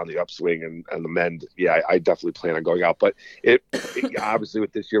are on the upswing and the mend. Yeah, I definitely plan on going out. But it obviously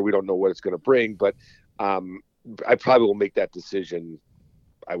with this year we don't know what it's going to bring. But I probably will make that decision,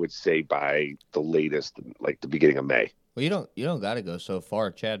 I would say, by the latest, the beginning of May. Well, you don't got to go so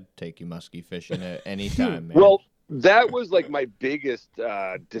far. Chad take you muskie fishing at any time, man. Well, that was my biggest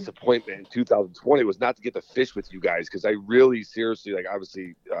disappointment in 2020 was not to get to fish with you guys, because I really seriously,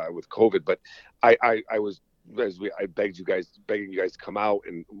 obviously with COVID, but I was, I begging you guys to come out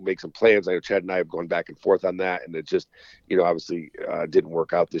and make some plans. I know Chad and I have gone back and forth on that, and it just, obviously didn't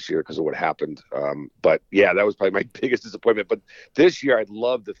work out this year because of what happened. But yeah, that was probably my biggest disappointment. But this year I'd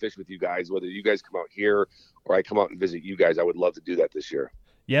love to fish with you guys, whether you guys come out here or I come out and visit you guys. I would love to do that this year.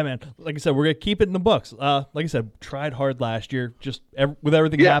 Yeah, man. Like I said, we're going to keep it in the books. Like I said, tried hard last year. Just with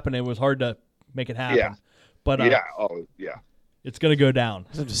everything happening, it was hard to make it happen. Yeah. But it's going to go down.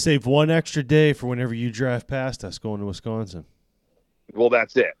 I have to save one extra day for whenever you drive past us going to Wisconsin. Well,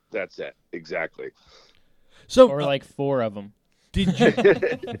 that's it. Exactly. So, or 4 of them. Did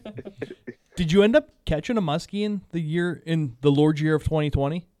you end up catching a muskie in the Lord's year of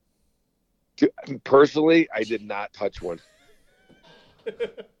 2020? Personally, I did not touch one.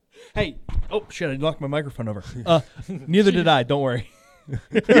 Hey, oh shit! I knocked my microphone over. Neither did I. Don't worry.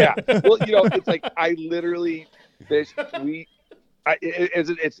 Yeah, well, it's I literally fished.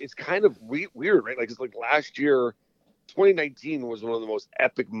 It's kind of weird, right? It's last year, 2019 was one of the most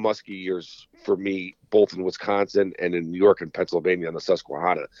epic muskie years for me, both in Wisconsin and in New York and Pennsylvania on the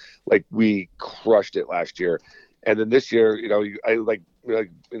Susquehanna. We crushed it last year, and then this year,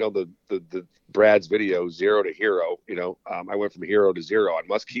 the Brad's video, 0 to hero. I went from hero to 0 on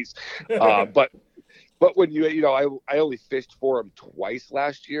muskies. But when I only fished for him twice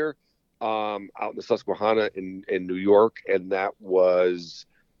last year, out in the Susquehanna in New York, and that was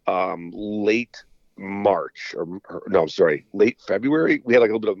late March late February. We had a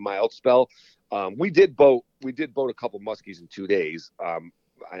little bit of a mild spell. We did boat a couple muskies in 2 days.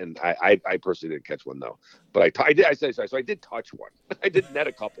 And I personally didn't catch one though, but I did. I say sorry. So I did touch one. I did net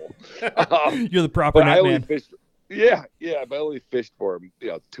a couple. You're the proper net man. Yeah. But I only fished for him,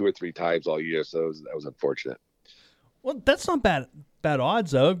 2 or 3 times all year. So that was unfortunate. Well, that's not bad odds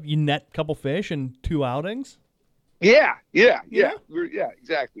though. You net a couple fish in 2 outings. Yeah.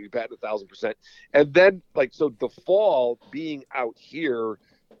 Exactly. We batted 1,000%. And then so the fall being out here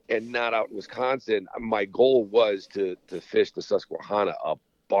and not out in Wisconsin, my goal was to fish the Susquehanna a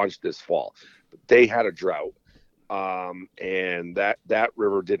bunch this fall. But they had a drought, and that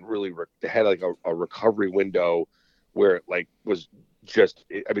river didn't really had a recovery window where it was just.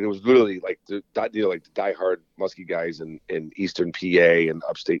 I mean, it was literally the diehard muskie guys in Eastern PA and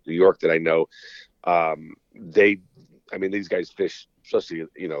upstate New York that I know. These guys fish, especially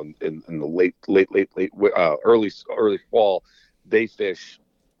in the early fall. They fish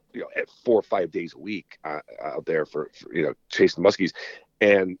at 4 or 5 days a week out there for chasing muskies.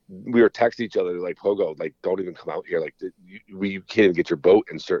 And we were texting each other Pogo, don't even come out here. You can't even get your boat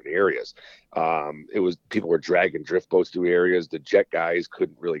in certain areas. People were dragging drift boats through areas. The jet guys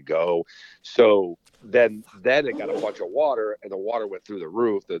couldn't really go. So then it got a bunch of water, and the water went through the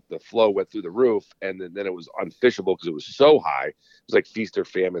roof. The flow went through the roof, and then it was unfishable because it was so high. It was like feast or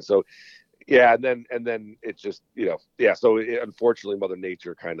famine. So yeah, and then it just So unfortunately, Mother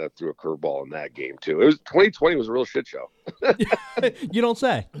Nature kind of threw a curveball in that game too. 2020 was a real shit show. You don't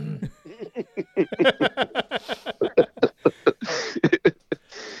say.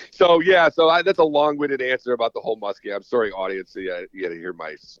 So that's a long-winded answer about the whole muskie. I'm sorry, audience. You got to hear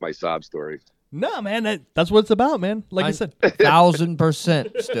my sob story. No, man, that's what it's about, man. Like I said,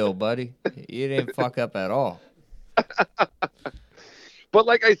 1,000% still, buddy. You didn't fuck up at all. But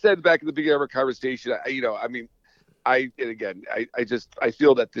like I said back in the beginning of our conversation, I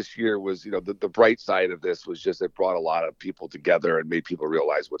feel that this year was, the bright side of this was just it brought a lot of people together and made people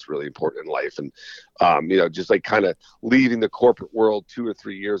realize what's really important in life. And, just like kind of leaving the corporate world 2 or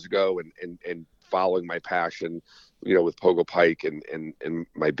 3 years ago and following my passion, with Pogo Pike and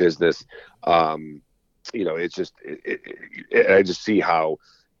my business. It's just, I just see how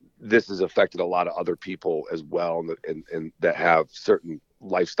this has affected a lot of other people as well. And that have certain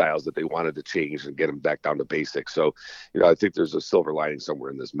lifestyles that they wanted to change and get them back down to basics. So, I think there's a silver lining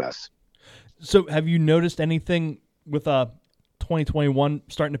somewhere in this mess. So have you noticed anything with 2021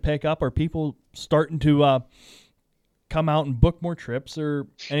 starting to pick up? Are people starting to come out and book more trips or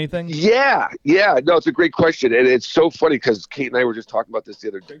anything? Yeah. No, it's a great question. And it's so funny because Kate and I were just talking about this the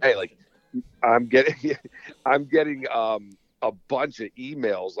other day. Like I'm getting a bunch of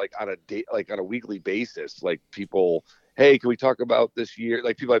emails like on a weekly basis, like people, hey, can we talk about this year?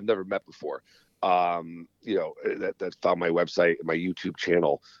 Like people I've never met before, that found my website and my YouTube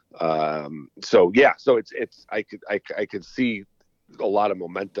channel. So it's I could see a lot of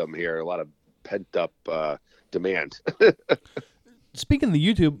momentum here, a lot of pent up demand. Speaking of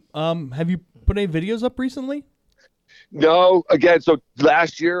the YouTube, have you put any videos up recently? No, again, so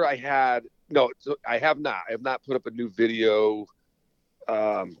last year I have not. I have not put up a new video.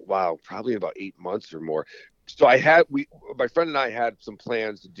 Probably about 8 months or more. So my friend and I had some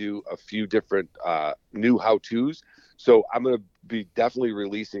plans to do a few different new how-tos. So I'm going to be definitely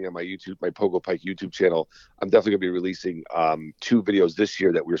releasing on my Pogo Pike YouTube channel. I'm definitely going to be releasing 2 videos this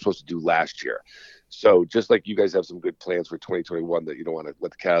year that we were supposed to do last year. So just like you guys have some good plans for 2021 that you don't want to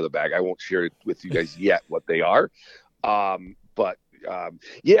let the cat out of the bag, I won't share it with you guys yet what they are. So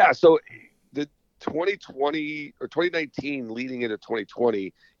the 2020 or 2019 leading into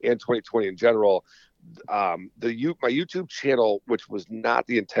 2020 and 2020 in general, my YouTube channel, which was not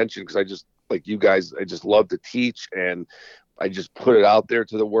the intention, because I just, like you guys, I just love to teach and I just put it out there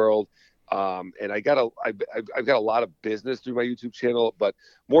to the world. And I've got a lot of business through my YouTube channel, but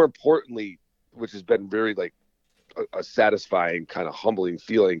more importantly, which has been very like a satisfying kind of humbling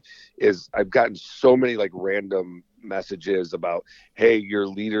feeling, is I've gotten so many like random messages about, hey, your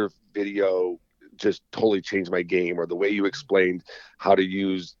leader video just totally changed my game, or the way you explained how to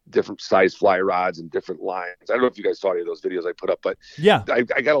use different size fly rods and different lines. I don't know if you guys saw any of those videos I put up, but yeah,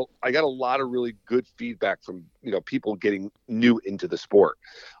 I got a lot of really good feedback from people getting new into the sport.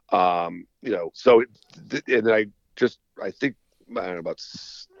 And then I think about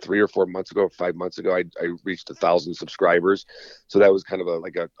 3 or 4 months ago, 5 months ago, I reached 1,000 subscribers. So that was kind of a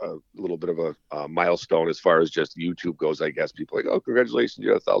little bit of a milestone as far as just YouTube goes. I guess people are like, oh, congratulations,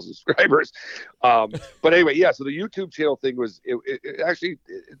 you got 1,000 subscribers. But anyway, yeah. So the YouTube channel thing was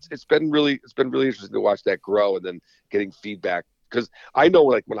it's been really interesting to watch that grow, and then getting feedback, because I know,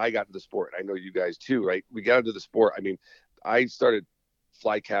 like, when I got into the sport, I know you guys too, right? We got into the sport. I mean, I started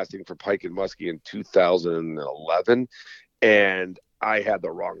fly casting for pike and muskie in 2011. And I had the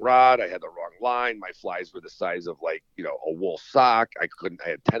wrong rod. I had the wrong line. My flies were the size of a wool sock. I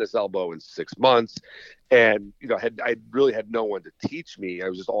had tennis elbow in 6 months, and I really had no one to teach me. I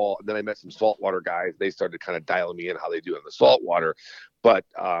was just then I met some saltwater guys. They started kind of dialing me in how they do in the saltwater. But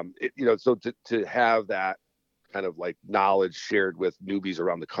so to have that kind of like knowledge shared with newbies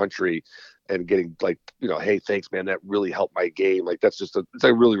around the country, and getting hey, thanks, man, that really helped my game. Like, it's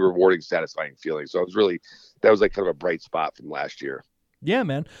a really rewarding, satisfying feeling. So that was like kind of a bright spot from last year. Yeah,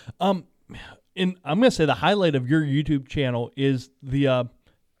 man. And I'm gonna say the highlight of your YouTube channel is the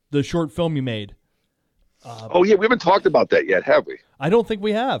short film you made. We haven't talked about that yet, have we? I don't think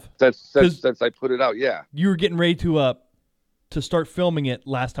we have. Since I put it out, yeah. You were getting ready to start filming it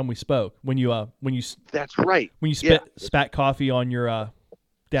last time we spoke, when you That's right. When you spat coffee on your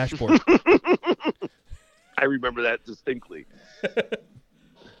dashboard. I remember that distinctly.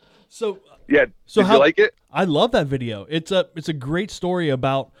 So yeah, did you like it? I love that video. It's a great story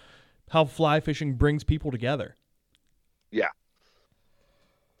about how fly fishing brings people together. Yeah.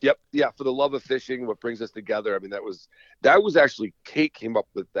 Yep. Yeah. For the love of fishing, what brings us together. I mean, that was actually Kate came up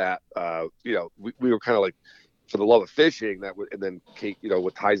with that. We were kind of like, for the love of fishing, and then Kate,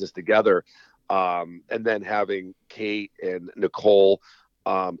 what ties us together. And then having Kate and Nicole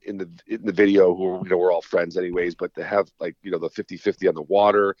in the video, who we're all friends anyways, but to have the 50-50 on the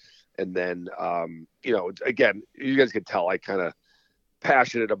water. And then, again, you guys can tell I kind of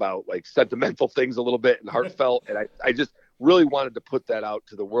passionate about like sentimental things a little bit and heartfelt. And I just really wanted to put that out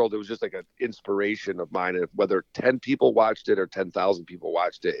to the world. It was just like an inspiration of mine. And whether 10 people watched it or 10,000 people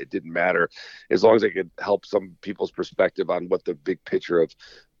watched it, it didn't matter. As long as I could help some people's perspective on what the big picture of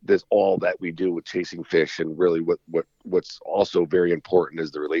this all that we do with chasing fish, and really what's also very important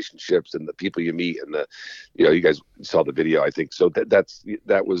is the relationships and the people you meet, and you guys saw the video, I think. So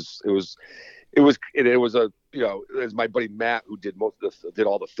it was a, as my buddy Matt, who did did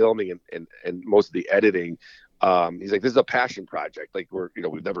all the filming and most of the editing. He's like, this is a passion project. Like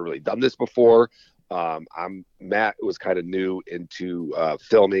we've never really done this before. Matt was kind of new into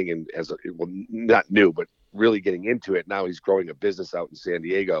filming, and not new, but really getting into it. Now he's growing a business out in San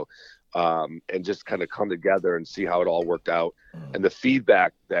Diego, and just kind of come together and see how it all worked out. And the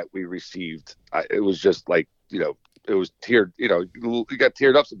feedback that we received, it was just like, it was teared, you got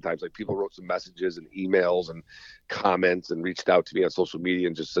teared up sometimes. Like people wrote some messages and emails and comments and reached out to me on social media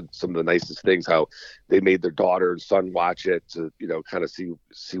and just said some of the nicest things, how they made their daughter and son watch it to, kind of see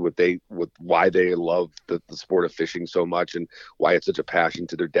why they love the sport of fishing so much, and why it's such a passion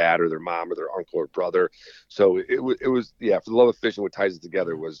to their dad or their mom or their uncle or brother. So it was, for the love of fishing, what ties it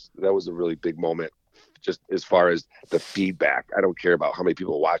together that was a really big moment. Just as far as the feedback, I don't care about how many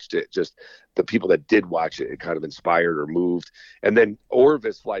people watched it. Just the people that did watch it, it kind of inspired or moved. And then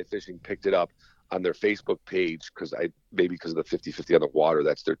Orvis Fly Fishing picked it up on their Facebook page, because of the 50-50 on the water,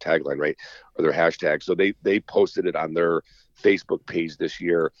 that's their tagline, right? Or their hashtag. So they posted it on their Facebook page this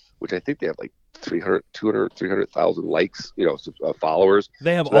year, which I think they have like 300,000 likes, followers.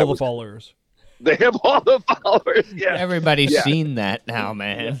 They have all the followers. They have all the followers. Yeah. Everybody's seen that now,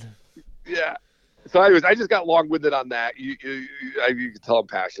 man. Yeah. So anyways, I just got long-winded on that. You can tell I'm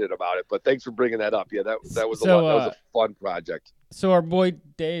passionate about it, but thanks for bringing that up. Yeah, that was a lot. That was a fun project. So our boy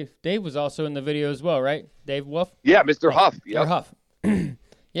Dave was also in the video as well, right? Dave Wolf? Yeah, Mr. Huff. Yeah. Huff.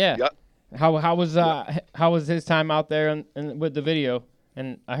 Yeah. Yep. How was his time out there and with the video?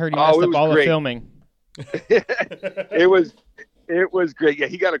 And I heard he messed up all the filming. It was great. Yeah,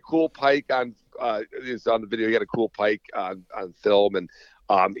 he got a cool pike on. It's on the video. He got a cool pike on film, and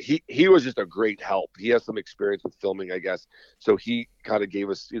he was just a great help. He has some experience with filming, I guess. So he kind of gave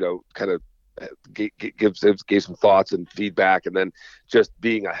us, gave some thoughts and feedback, and then just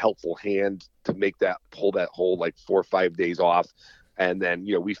being a helpful hand to pull that whole like 4 or 5 days off. And then,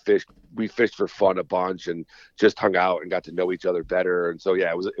 we fished for fun a bunch and just hung out and got to know each other better. And so,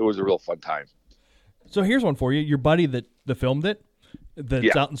 yeah, it was a real fun time. So here's one for you. Your buddy that filmed it,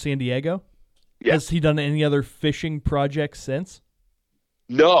 that's out in San Diego. Yeah. Has he done any other fishing projects since?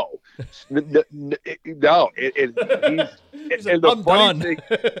 No. And the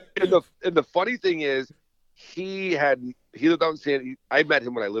funny thing is, he lived out in San Diego. I met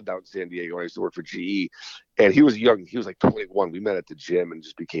him when I lived out in San Diego when I used to work for GE, and he was young. He was like 21. We met at the gym and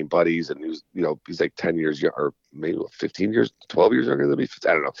just became buddies. And he was, he's like 10 years younger, or maybe 15 years, 12 years younger than me.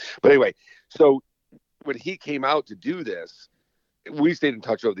 I don't know. But anyway, so when he came out to do this, we stayed in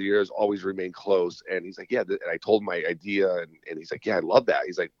touch over the years, always remained close. And he's like, yeah. And I told him my idea, and he's like, yeah, I love that.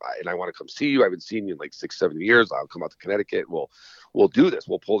 He's like, and I want to come see you. I haven't seen you in like 6-7 years. I'll come out to Connecticut. We'll do this.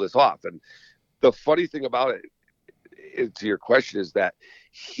 We'll pull this off. And the funny thing about it, to your question, is that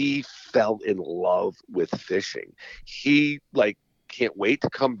he fell in love with fishing. He can't wait to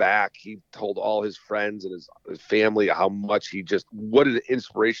come back. He told all his friends and his family how much what an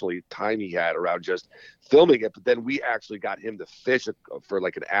inspirational time he had around just filming it. But then we actually got him to fish for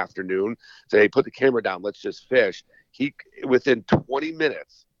like an afternoon. Say, hey, put the camera down, let's just fish. Within 20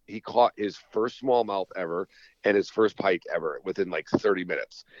 minutes, he caught his first smallmouth ever and his first pike ever within like 30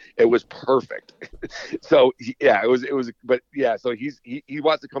 minutes. It was perfect. So it was, but yeah, so he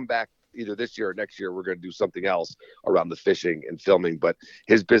wants to come back either this year or next year. We're going to do something else around the fishing and filming, but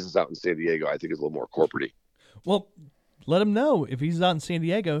his business out in San Diego, I think, is a little more corporate-y. Well, let him know if he's out in San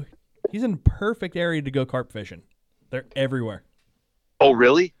Diego, he's in perfect area to go carp fishing. They're everywhere. Oh,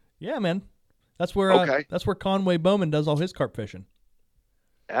 really? Yeah, man. That's where Conway Bowman does all his carp fishing.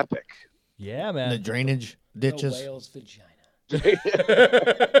 Epic. Yeah, man. The drainage ditches. The whale's vagina.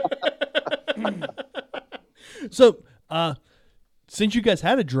 So, since you guys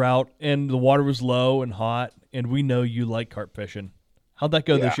had a drought and the water was low and hot, and we know you like carp fishing, how'd that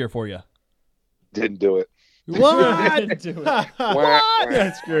go this year for you? Didn't do it. What? Didn't do it. What?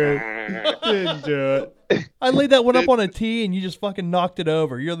 That's great. Didn't do it. I laid that one up on a tee, and you just fucking knocked it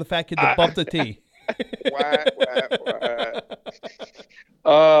over. You're the fat kid that bumped the tee.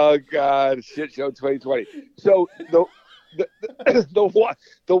 Oh God, shit show 2020. So the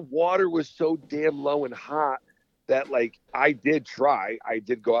water was so damn low and hot that I did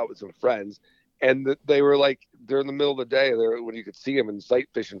go out with some friends, and they were they're in the middle of the day there when you could see them and sight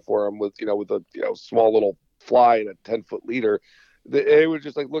fishing for them with a small little fly and a 10-foot leader. They were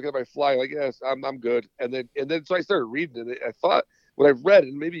just looking at my fly yes, I'm good. And then so I started reading it. I thought what I've read,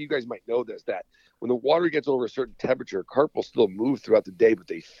 and maybe you guys might know this, that when the water gets over a certain temperature, carp will still move throughout the day, but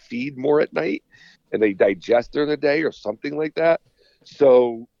they feed more at night and they digest during the day or something like that.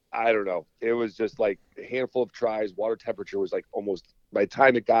 So I don't know. It was just like a handful of tries. Water temperature was like almost, by the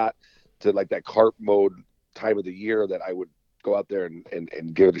time it got to like that carp mode time of the year that I would go out there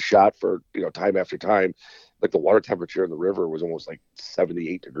and give it a shot for, time after time, like the water temperature in the river was almost like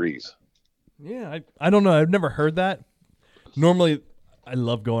 78 degrees. Yeah, I don't know. I've never heard that. Normally, I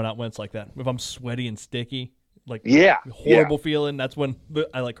love going out when it's like that. If I'm sweaty and sticky, like horrible feeling, that's when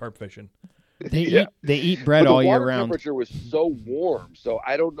I like carp fishing. They eat bread all year round. The water temperature was so warm, so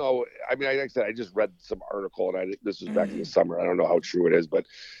I don't know. I mean, like I said, I just read some article, and this was back in the summer. I don't know how true it is, but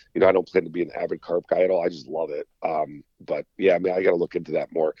I don't plan to be an avid carp guy at all. I just love it. But yeah, I mean, I got to look into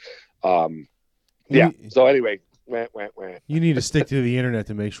that more. So anyway, you need to stick to the internet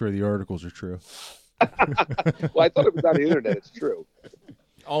to make sure the articles are true. Well, I thought it was on the internet. It's true.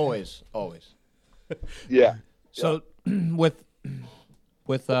 Always. Yeah. So with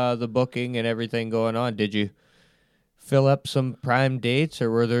the booking and everything going on, did you fill up some prime dates,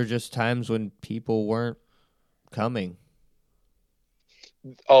 or were there just times when people weren't coming?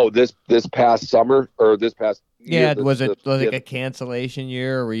 Oh, this past summer or this past year? Was it like a cancellation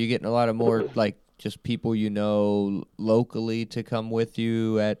year, or were you getting a lot of more like just people locally to come with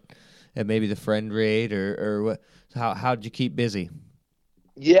you at maybe the friend rate, or what? How'd you keep busy?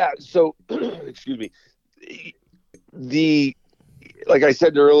 Yeah, so excuse me. Like I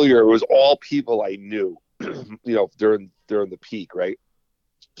said earlier, it was all people I knew, during the peak, right?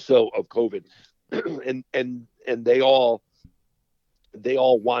 So of COVID, and they all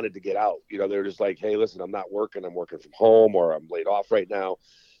wanted to get out. They're just like, hey, listen, I'm not working. I'm working from home, or I'm laid off right now.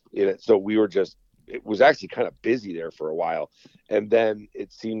 So it was actually kind of busy there for a while, and then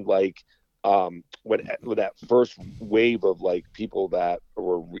it seemed like when that first wave of like people that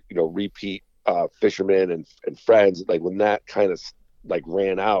were repeat fishermen and friends, like when that kind of like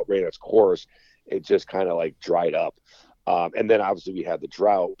ran its course, it just kind of like dried up, and then obviously we had the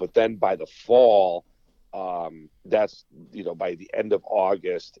drought. But then by the fall, that's by the end of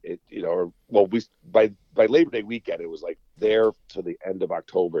August, by Labor Day weekend, it was like there to the end of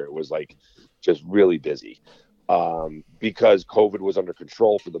October, it was like just really busy, because COVID was under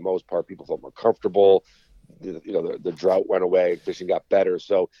control for the most part. People felt more comfortable. The drought went away, fishing got better.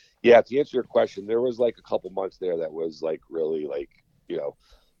 So yeah, to answer your question, there was like a couple months there that was like really like and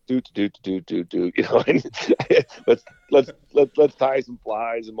let's tie some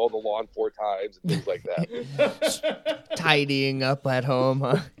flies and mow the lawn 4 times and things like that. Tidying up at home,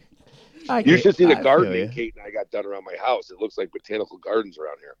 huh? You should see the gardening Kate and I got done around my house. It looks like botanical gardens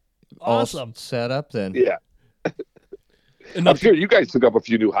around here. Awesome. All set up then. Yeah. I'm sure you guys took up a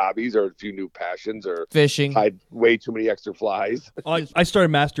few new hobbies or a few new passions, or fishing. Tied way too many extra flies. I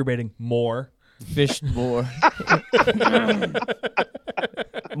started masturbating more. Fished more.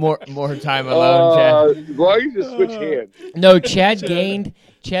 more time alone, Chad. As long as you just switch hands. No,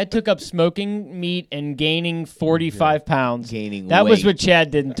 Chad took up smoking meat and gaining 45 pounds. That was what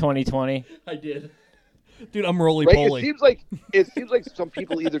Chad did in 2020. I did. Dude, I'm roly-poly. It seems like some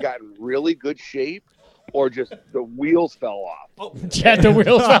people either got in really good shape or just the wheels fell off. Oh. Chad, the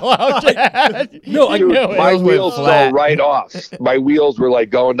wheels fell off, Chad. No, I know it. My wheels fell right off. My wheels were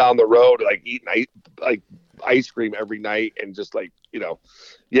like going down the road, like eating ice cream every night, and just like,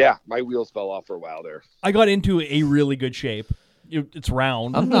 yeah, my wheels fell off for a while there. I got into a really good shape. It's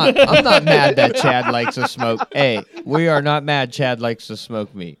round. I'm not mad that Chad likes to smoke. Hey, we are not mad Chad likes to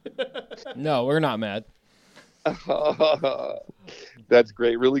smoke meat. No, we're not mad. That's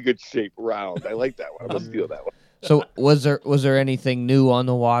great. Really good shape, round. I like that one. I'm gonna steal that one. So was there anything new on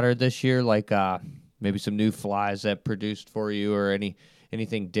the water this year, like maybe some new flies that produced for you, or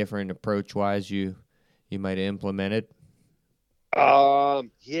anything different approach wise you might have implemented?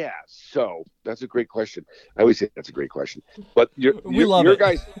 Yeah. So that's a great question. I always say that's a great question. But your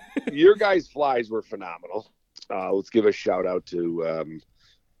guys' flies were phenomenal. Let's give a shout out to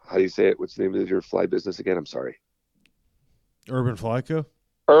how do you say it? What's the name of your fly business again? I'm sorry. Urban Fly Co.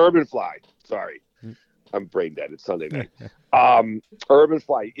 Urban Fly. Sorry. I'm brain dead. It's Sunday night. Urban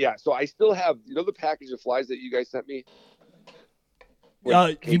Fly. Yeah. So I still have, the package of flies that you guys sent me?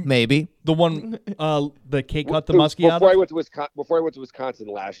 Maybe. The one, the Kate cut the muskie out of? Before I went to Wisconsin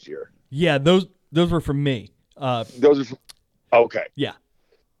last year. Yeah, those were from me. Those are okay. Yeah.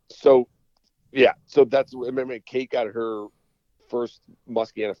 So that's, remember Kate got her first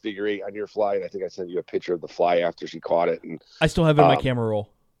muskie on a figure 8 on your fly, and I think I sent you a picture of the fly after she caught it. And I still have it in my camera roll.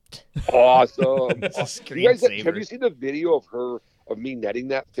 Awesome. You guys, have you seen the video of me netting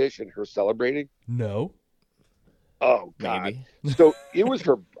that fish and her celebrating? No. Oh God! Maybe. So it was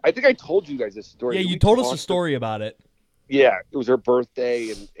her. I think I told you guys this story. Yeah, Did you we told us a talk- story about it. Yeah, it was her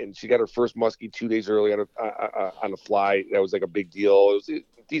birthday, and she got her first muskie 2 days early on a fly. That was like a big deal. It was a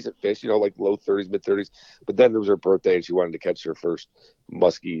decent fish, like low 30s, mid 30s. But then it was her birthday, and she wanted to catch her first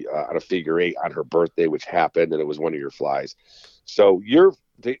muskie on a figure eight on her birthday, which happened, and it was one of your flies. So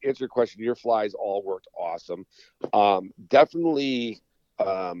to answer your question, your flies all worked awesome. Definitely,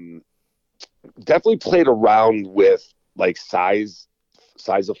 definitely played around with like size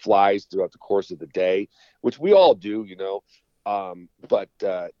of flies throughout the course of the day, which we all do, but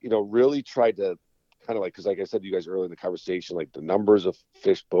really tried to kind of like, because like I said to you guys earlier in the conversation, like the numbers of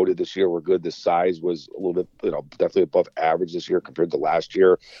fish boated this year were good. The size was a little bit, definitely above average this year compared to last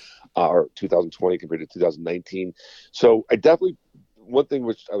year, or 2020 compared to 2019. So I definitely, one thing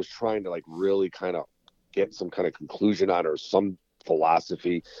which I was trying to like really kind of get some kind of conclusion on, or some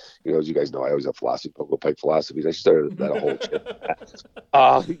philosophy. As you guys know, I always have philosophy, Pogo Pike philosophies. I started that a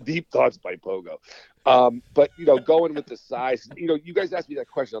whole Deep Thoughts by Pogo. But going with the size, you guys asked me that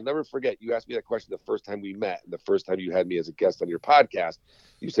question. I'll never forget. You asked me that question the first time we met, and the first time you had me as a guest on your podcast.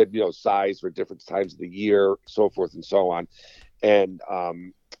 You said, size for different times of the year, so forth and so on. And I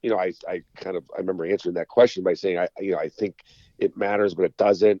remember answering that question by saying, I think it matters, but it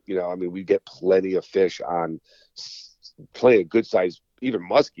doesn't. We get plenty of fish on plenty of good size, even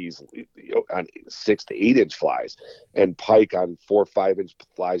muskies, on 6 to 8 inch flies, and pike on 4 or 5 inch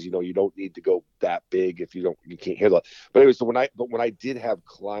flies. You don't need to go that big if you can't handle it. But anyway, so when I did have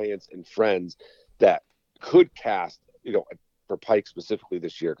clients and friends that could cast, for pike specifically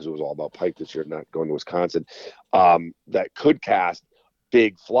this year, because it was all about pike this year, not going to Wisconsin, that could cast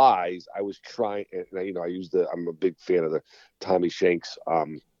big flies, I was trying, and I'm a big fan of the Tommy Shanks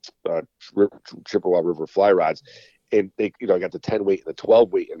Chippewa River fly rods, and they, I got the 10 weight and the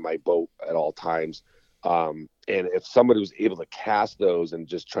 12 weight in my boat at all times. And if somebody was able to cast those and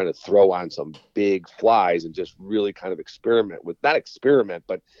just trying to throw on some big flies and just really kind of experiment with, not experiment,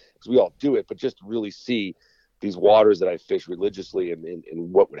 but because we all do it, but just really see these waters that I fish religiously and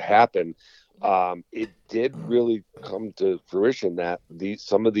what would happen. It did really come to fruition that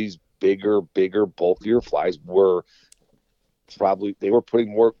some of these bigger, bulkier flies were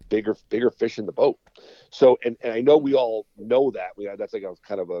putting more bigger fish in the boat. So, and I know we all know that that's like a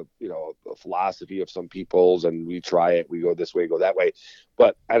kind of a philosophy of some people's, and we try it, we go this way, go that way.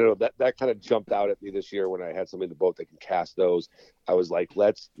 But I don't know, that kind of jumped out at me this year when I had somebody in the boat that can cast those. I was like,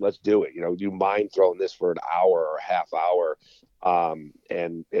 let's do it. Do you mind throwing this for an hour or a half hour?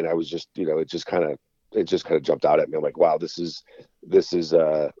 And I was just, it just kind of jumped out at me. I'm like, wow, this is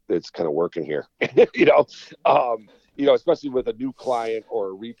it's kind of working here. Especially with a new client or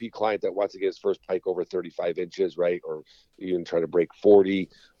a repeat client that wants to get his first pike over 35 inches, right? Or even try to break 40,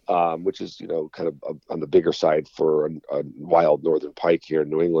 which is, kind of on the bigger side for a wild northern pike here in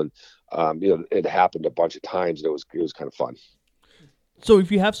New England. It happened a bunch of times, and it was kind of fun. So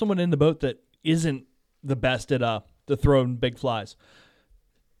if you have someone in the boat that isn't the best at throwing big flies,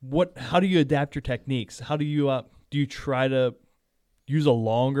 how do you adapt your techniques? How do you try to use a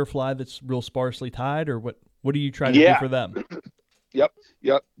longer fly that's real sparsely tied, or what do you try to do for them? Yep.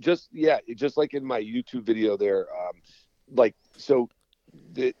 Just like in my YouTube video there, so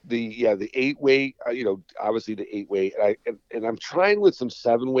the 8 weight, obviously the 8 weight, and I'm trying with some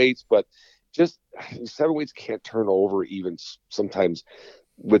 7 weights, but just 7 weights can't turn over even sometimes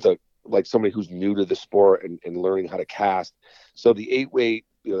with somebody who's new to the sport and learning how to cast. So the 8 weight,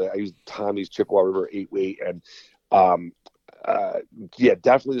 I use Tommy's Chippewa River 8 weight, and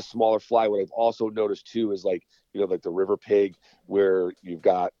definitely the smaller fly. What I've also noticed too is like the river pig, where you've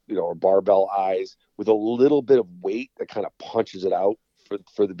got, a barbell eyes with a little bit of weight that kind of punches it out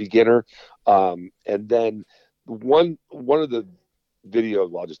for the beginner. And then one of the videos,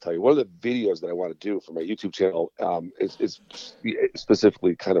 well, I'll just tell you, one of the videos that I want to do for my YouTube channel, is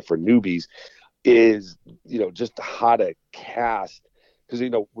specifically kind of for newbies, is, just how to cast. Because,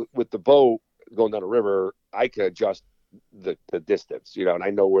 with the boat going down a river, I can adjust the distance, and I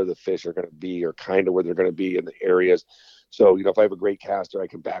know where the fish are going to be, or kind of where they're going to be in the areas. So, if I have a great caster, I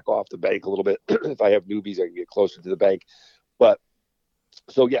can back off the bank a little bit. If I have newbies, I can get closer to the bank. But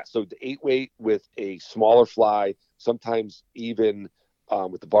so the 8 weight with a smaller fly, sometimes even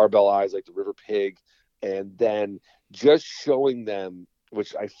with the barbell eyes, like the river pig, and then just showing them,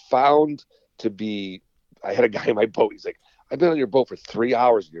 which I found to be, I had a guy in my boat, he's like, I've been on your boat for 3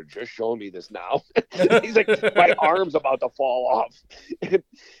 hours and you're just showing me this now. He's like, my arm's about to fall off. And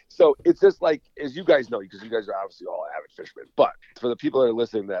so it's just like, as you guys know, because you guys are obviously all avid fishermen, but for the people that are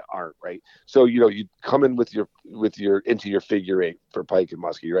listening that aren't, right? So, you come in with your into your figure 8 for pike and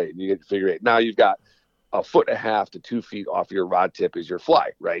muskie, right? And you get your figure 8. Now you've got a foot and a half to 2 feet off your rod tip is your fly,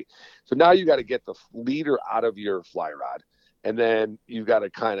 right? So now you got to get the leader out of your fly rod, and then you got to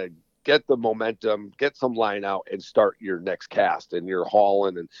kind of get the momentum, get some line out, and start your next cast, and you're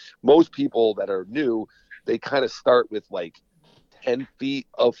hauling. And most people that are new, they kind of start with like 10 feet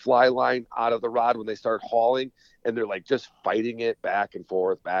of fly line out of the rod when they start hauling, and they're like just fighting it back and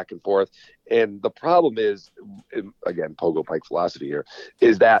forth. And the problem is, again, Pogo pike philosophy here,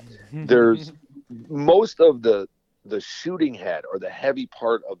 is that there's most of the shooting head or the heavy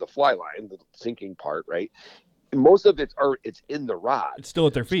part of the fly line, the sinking part, right? Most of it's in the rod. It's still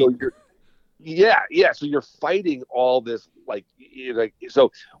at their feet. So so you're fighting all this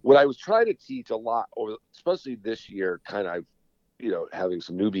so what I was trying to teach a lot, or especially this year, kind of having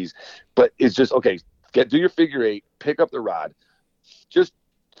some newbies, but it's just okay. Do your figure eight, pick up the rod, just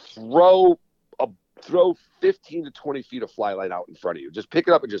throw 15 to 20 feet of fly line out in front of you. Just pick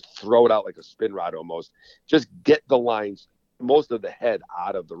it up and just throw it out like a spin rod almost. Just get the lines, most of the head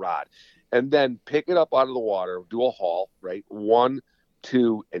out of the rod, and then pick it up out of the water, do a haul, right? 1,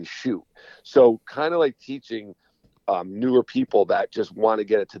 2, and shoot. So kind of like teaching newer people that just want to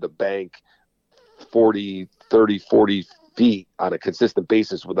get it to the bank 40 feet on a consistent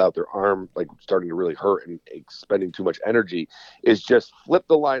basis without their arm like starting to really hurt and expending too much energy, is just flip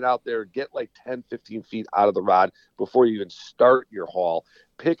the line out there, get like 10-15 feet out of the rod before you even start your haul,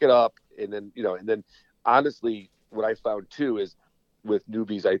 pick it up, and then honestly what I found too is with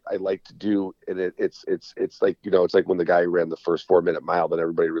newbies I like to do, and it's like it's like when the guy ran the first 4-minute mile, then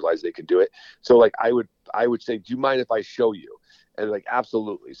everybody realized they could do it. So like I would say, do you mind if I show you? And like,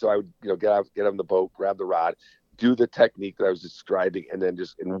 absolutely. So I would get on the boat, grab the rod, do the technique that I was describing, and then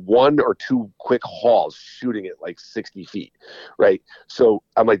just in 1 or 2 quick hauls shooting it like 60 feet, right? So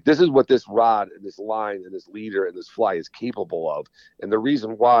I'm like, this is what this rod and this line and this leader and this fly is capable of. And the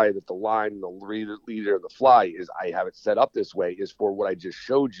reason why that the line and the leader and the fly is I have it set up this way is for what I just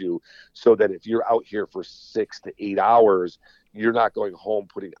showed you, so that if you're out here for 6 to 8 hours, you're not going home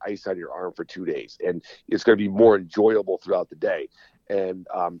putting ice on your arm for 2 days, and it's going to be more enjoyable throughout the day. And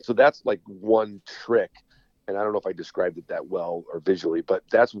so that's like one trick. And I don't know if I described it that well or visually, but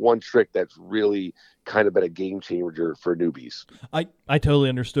that's one trick that's really kind of been a game changer for newbies. I totally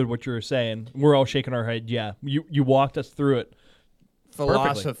understood what you were saying. We're all shaking our head. Yeah, you walked us through it.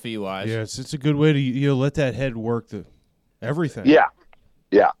 Philosophy-wise. Yeah, it's a good way to let that head work everything.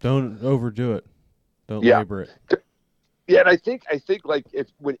 Yeah. Don't overdo it. Don't labor it. Yeah, and I think like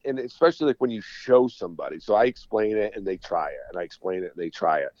and especially like when you show somebody. So I explain it and they try it, and I explain it and they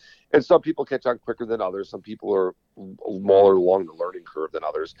try it. And some people catch on quicker than others. Some people are more along the learning curve than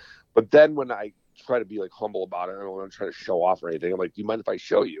others. But then when I try to be like humble about it, I don't want to try to show off or anything. I'm like, do you mind if I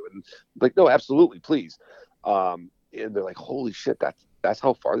show you? And I'm like, no, absolutely, please. And they're like, holy shit, that's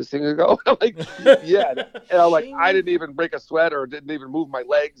how far this thing can go. I'm like, yeah. And I'm like, I didn't even break a sweat or didn't even move my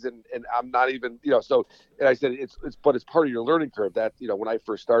legs, and I'm not even, so. And I said, it's part of your learning curve. That when I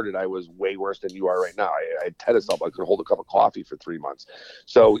first started, I was way worse than you are right now. I had tennis elbow. I couldn't hold a cup of coffee for 3 months.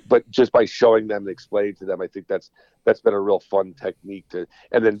 So, but just by showing them and explaining to them, I think that's been a real fun technique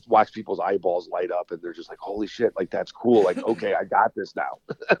and then watch people's eyeballs light up, and they're just like, holy shit, like that's cool. Like, okay, I got this now.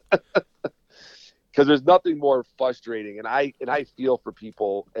 Because there's nothing more frustrating, and I feel for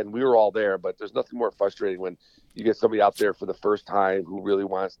people, and we were all there, but there's nothing more frustrating when you get somebody out there for the first time who really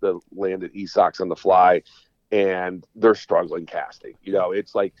wants to land at E-Sox on the fly, and they're struggling casting.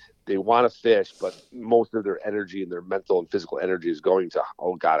 It's like they want to fish, but most of their energy and their mental and physical energy is going to,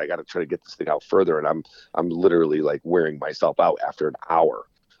 oh God, I got to try to get this thing out further, and I'm literally like wearing myself out after an hour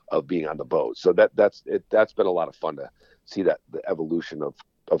of being on the boat. So that's been a lot of fun to see that the evolution of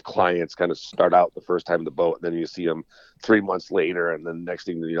clients kind of start out the first time in the boat, and then you see them 3 months later, and then next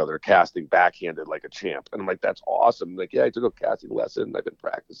thing they're casting backhanded like a champ. And I'm like, that's awesome. Like, yeah, I took a casting lesson. I've been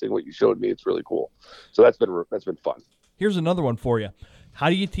practicing what you showed me. It's really cool. So that's been fun. Here's another one for you. How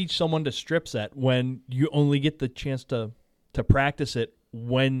do you teach someone to strip set when you only get the chance to practice it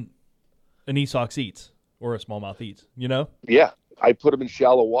when an Esox eats or a smallmouth eats? Yeah, I put them in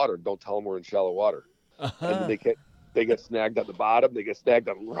shallow water. Don't tell them we're in shallow water. And they get snagged at the bottom. They get snagged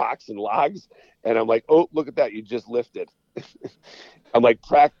on rocks and logs. And I'm like, oh, look at that. You just lifted. I'm like,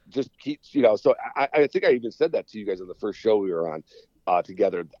 just keep, so I think I even said that to you guys on the first show we were on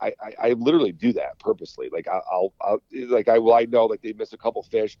together. I literally do that purposely. Like I know like they miss a couple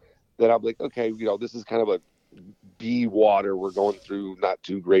fish. Then I'm like, okay, this is kind of a B water. We're going through not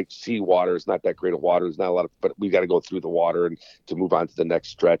too great sea water. It's not that great of water. There's not a lot of, but we got to go through the water and to move on to the next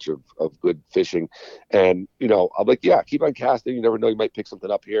stretch of good fishing. And, I'm like, yeah, keep on casting. You never know. You might pick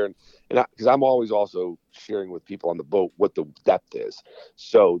something up here. And because I'm always also sharing with people on the boat what the depth is.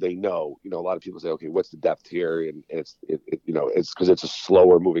 So they know, a lot of people say, okay, what's the depth here? And it's because it's a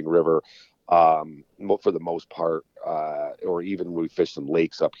slower moving river. For the most part, or even when we fish some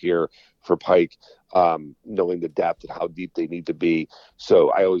lakes up here for pike, knowing the depth and how deep they need to be.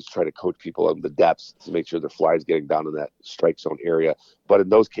 So I always try to coach people on the depths to make sure the fly is getting down in that strike zone area. But in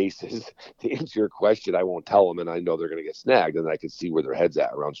those cases, to answer your question, I won't tell them, and I know they're going to get snagged, and I can see where their head's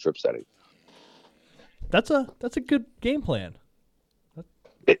at around strip setting. That's a good game plan.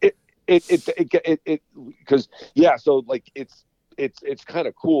 Because so like it's kind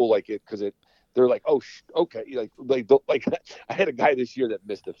of cool, like because they're like, oh, okay, like I had a guy this year that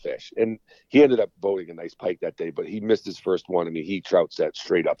missed a fish, and he ended up boating a nice pike that day, but he missed his first one. I mean, he trout set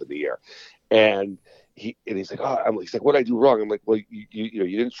straight up in the air, and he's like, he's like, what did I do wrong? I'm like, well,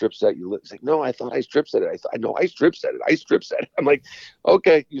 you didn't strip set. He's like, no, I thought I strip set it. I strip set it. I'm like,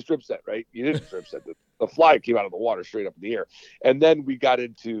 okay, you strip set, right? You didn't strip set it. The fly came out of the water straight up in the air. And then we got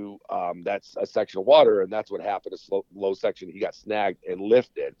into that's a section of water, and that's what happened. A low section. He got snagged and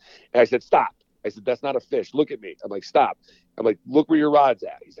lifted. And I said, stop. I said, that's not a fish. Look at me. I'm like, stop. I'm like, look where your rod's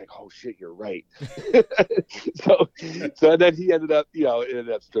at. He's like, oh shit, you're right. so and then he ended up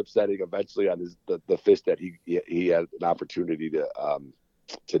strip setting eventually on the fish that he had an opportunity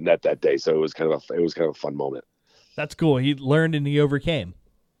to net that day. So it was kind of a fun moment. That's cool. He learned and he overcame.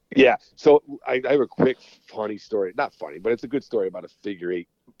 Yeah. So I have a quick funny story. Not funny, but it's a good story about a figure 8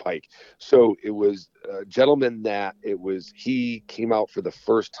 pike. So it was a gentleman he came out for the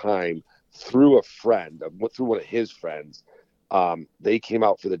first time through a friend, through one of his friends. They came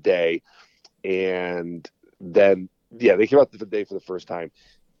out for the day, and then they came out for the day for the first time.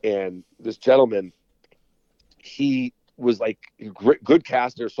 And this gentleman, he was like good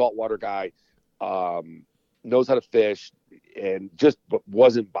caster, saltwater guy, knows how to fish, and but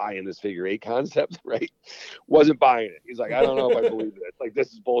wasn't buying this figure 8 concept, right? Wasn't buying it. He's like, I don't know if I believe it. Like,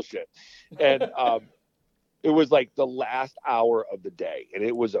 this is bullshit. And it was like the last hour of the day, and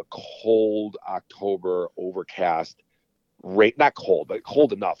it was a cold October overcast rain, not cold, but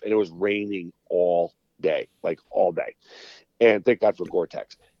cold enough. And it was raining all day. And thank God for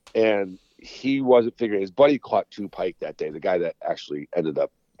Gore-Tex. And he wasn't figuring. His buddy caught 2 pike that day, the guy that actually ended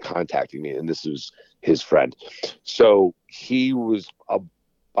up contacting me, and this was his friend. So he was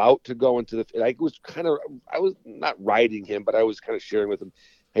about to go into I was not riding him, but I was kind of sharing with him,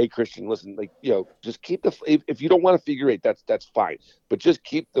 hey, Christian, listen, just keep if you don't want to figure 8, that's fine, but just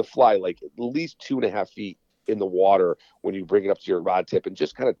keep the fly like at least 2.5 feet in the water when you bring it up to your rod tip, and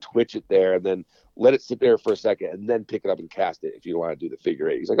just kind of twitch it there, and then let it sit there for a second, and then pick it up and cast it if you don't want to do the figure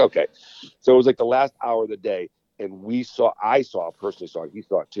 8. He's like, okay. So it was like the last hour of the day, and he saw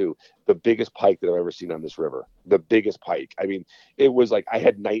it too, the biggest pike that I've ever seen on this river. The biggest pike. I mean, it was like I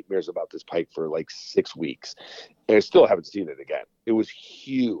had nightmares about this pike for like 6 weeks, and I still haven't seen it again. It was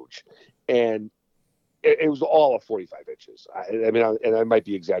huge, and it was all of 45 inches. I might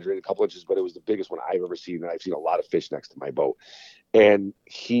be exaggerating a couple inches, but it was the biggest one I've ever seen, and I've seen a lot of fish next to my boat. And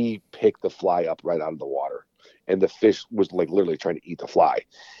he picked the fly up right out of the water, and the fish was like literally trying to eat the fly.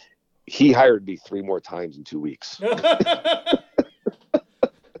 He hired me 3 more times in 2 weeks.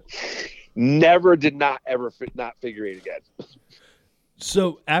 Never did not ever not figure 8 again.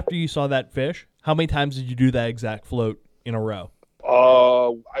 So after you saw that fish, how many times did you do that exact float in a row?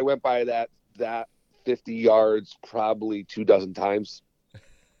 I went by that 50 yards probably 24 times.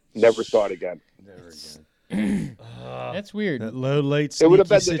 Never saw it again. Never again. That's weird. That low, late, It sneaky would have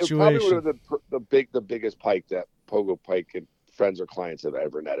been situation. it probably would have been the biggest pike that Pogo pike and friends or clients have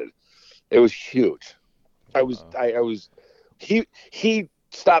ever netted. It was huge. He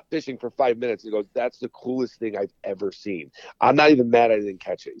stopped fishing for 5 minutes and goes, that's the coolest thing I've ever seen. I'm not even mad I didn't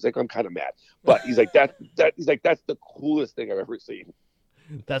catch it. He's like, I'm kind of mad, but he's like, that's the coolest thing I've ever seen.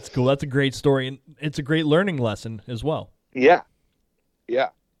 That's cool. That's a great story, and it's a great learning lesson as well. Yeah.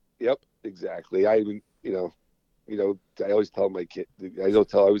 Yep. Exactly. I always tell my kid. I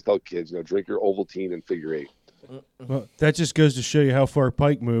always tell kids, drink your Ovaltine and figure 8. Well, that just goes to show you how far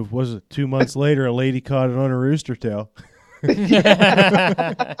pike moved. Was it 2 months later, a lady caught it on a rooster tail?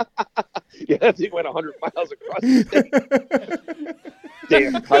 Yeah, that thing went 100 miles across the state.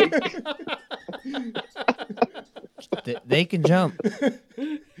 Damn pike. They can jump.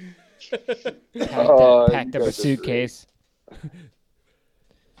 Packed up a suitcase.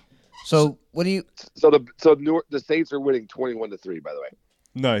 So what do you? So the Saints are winning 21-3. By the way.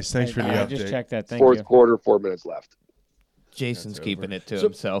 Nice. Thanks for the I update. just checked that. Thank Fourth you. quarter, 4 minutes left. Jason's That's keeping over. it to So-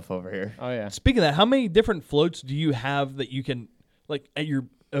 himself over here. Oh yeah. Speaking of that, how many different floats do you have that you can like at your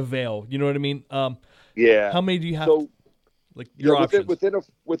avail? You know what I mean? Yeah. How many do you have? So Like your yeah, options.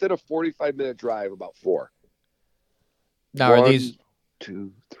 within a 45-minute drive, about 4. Now, are One, these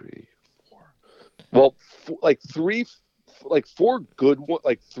 2, 3, 4. Well, like 4 good ones,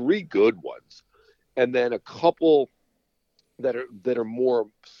 like 3 good ones, and then a couple that are more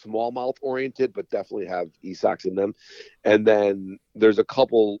smallmouth oriented, but definitely have esox in them. And then there's a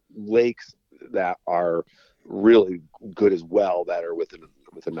couple lakes that are really good as well that are within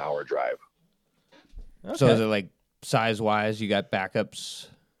an hour drive. So is it like size-wise, you got backups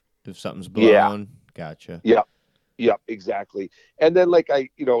if something's blown? Gotcha. Yep, exactly. And then, like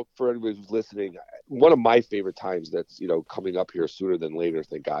for anybody who's listening, one of my favorite times that's coming up here sooner than later,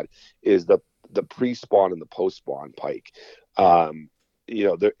 thank God, is the pre-spawn and the post-spawn pike. The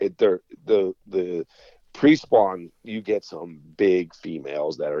pre-spawn, you get some big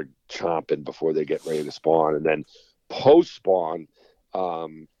females that are chomping before they get ready to spawn, and then post-spawn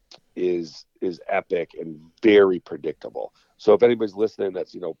is epic and very predictable. So if anybody's listening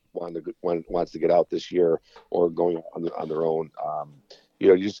that's wants to get out this year or going on their own,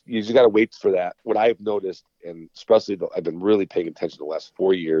 you just got to wait for that. What I've noticed, and especially I've been really paying attention the last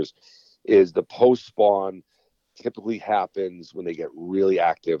 4 years, is the post spawn typically happens when they get really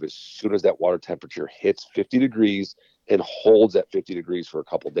active as soon as that water temperature hits 50 degrees and holds at 50 degrees for a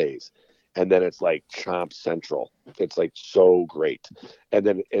couple days. And then it's like chomp central. It's like so great. And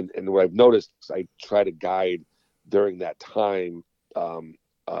then, and what I've noticed is I try to guide during that time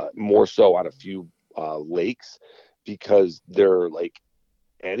more so on a few lakes, because they're like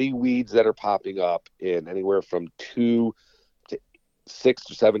any weeds that are popping up in anywhere from 2 to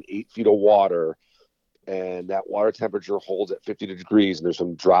 6 or 7, 8 feet of water, and that water temperature holds at 50 degrees, and there's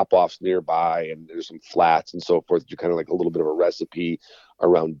some drop-offs nearby, and there's some flats and so forth. You're kind of like a little bit of a recipe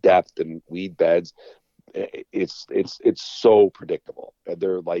around depth and weed beds. It's so predictable.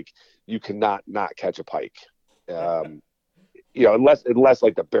 They're like, you cannot not catch a pike, unless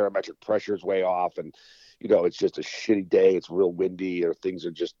like the barometric pressure is way off, and it's just a shitty day, it's real windy, or things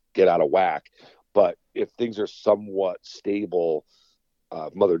are just get out of whack. But if things are somewhat stable,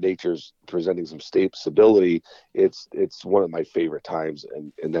 Mother Nature's presenting some stability, it's one of my favorite times,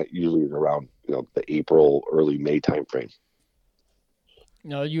 and that usually is around the April, early May time frame.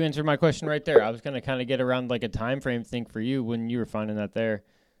 No, you answered my question right there. I was going to kind of get around like a time frame thing for you when you were finding that there.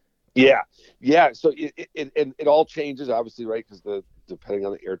 Yeah. So it all changes, obviously, right? Because depending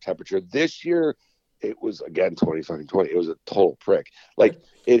on the air temperature. This year, it was again 20. It was a total prick. Like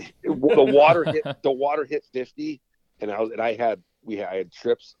the water hit 50, and I had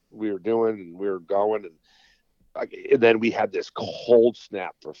trips we were doing, and we were going, and then we had this cold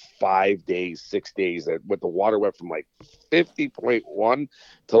snap for 5 days, 6 days, that the water went from like 50.1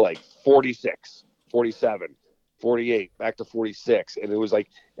 to like 46, 47, 48, back to 46. And it was like,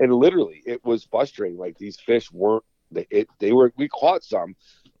 and literally it was frustrating. Like these fish weren't, we caught some,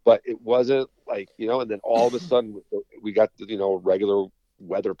 but it wasn't like, and then all of a sudden we got the, regular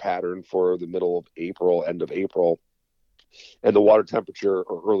weather pattern for the middle of April, end of April. And the water temperature,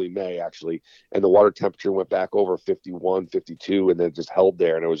 or early May actually, and the water temperature went back over 51, 52, and then just held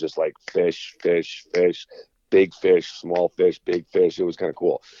there. And it was just like fish, big fish, small fish, big fish. It was kind of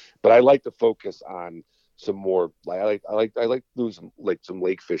cool. But I like to focus on some more. I like doing some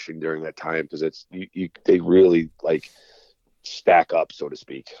lake fishing during that time, because it's they really like stack up, so to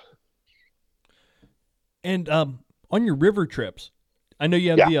speak. And on your river trips, I know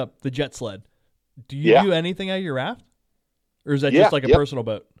you have the jet sled. Do you do anything out of your raft? Or is that just like a personal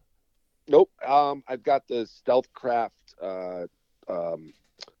boat? Nope. I've got the Stealthcraft.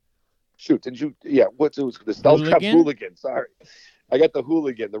 Didn't you? Yeah. What's it was the Stealthcraft Hooligan? Sorry, I got the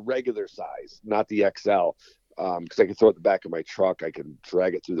Hooligan, the regular size, not the XL, because I can throw it in the back of my truck. I can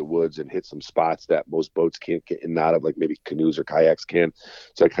drag it through the woods and hit some spots that most boats can't get in and out of, like maybe canoes or kayaks can.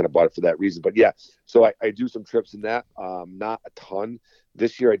 So I kind of bought it for that reason. But yeah, so I do some trips in that. Not a ton.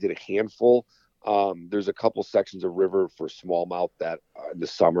 This year I did a handful. There's a couple sections of river for smallmouth that in the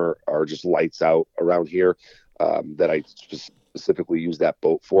summer are just lights out around here, that I specifically use that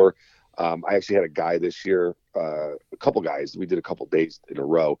boat for. I actually had a guy this year, a couple guys. We did a couple days in a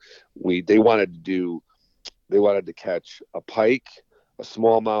row. They wanted to catch a pike, a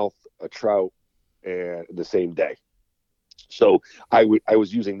smallmouth, a trout, and the same day. So I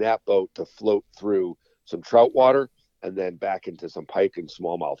was using that boat to float through some trout water and then back into some pike and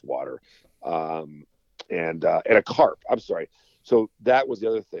smallmouth water. And a carp. I'm sorry. So that was the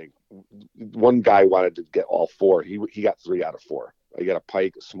other thing. One guy wanted to get all 4. He got 3 out of 4. I got a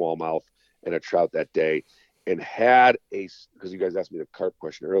pike, a smallmouth, and a trout that day, and had because you guys asked me the carp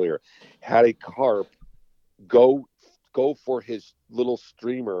question earlier, had a carp go for his little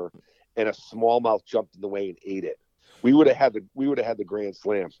streamer, and a smallmouth jumped in the way and ate it. We would have had the grand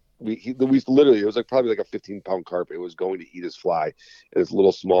slam. We literally, it was like probably like a 15-pound carp. It was going to eat his fly, and this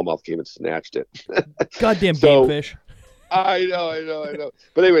little smallmouth came and snatched it. Goddamn game fish. I know.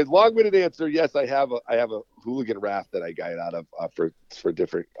 But anyways, long-winded answer. Yes, I have a hooligan raft that I guide out of for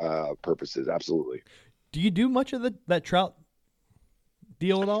different purposes. Absolutely. Do you do much of that trout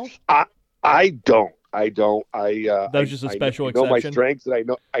deal at all? I don't. That was just a special I know my exception. strengths,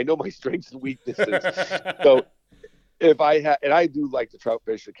 and I know my strengths and weaknesses. So if and I do like to trout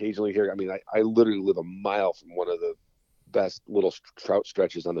fish occasionally here. I mean, I literally live a mile from one of the best little trout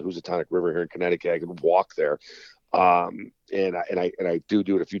stretches on the Housatonic River here in Connecticut. I can walk there. And I do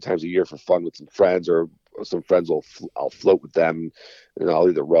it a few times a year for fun with some friends, or some friends I'll float with them, and I'll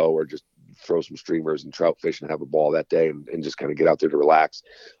either row or just throw some streamers and trout fish and have a ball that day, and just kind of get out there to relax.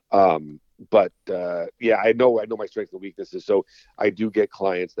 But yeah, I know my strengths and weaknesses. So I do get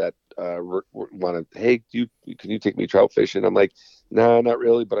clients that want to, hey, can you take me trout fishing? I'm like, no, not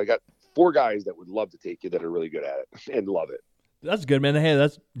really, but I got 4 guys that would love to take you that are really good at it and love it. That's good, man. Hey,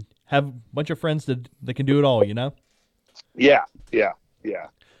 have a bunch of friends that can do it all, you know? Yeah.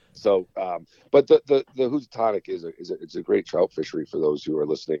 So, but the Housatonic is a great trout fishery for those who are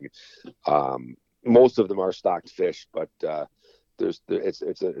listening. Most of them are stocked fish, but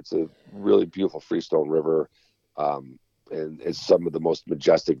it's a really beautiful freestone river, and it's some of the most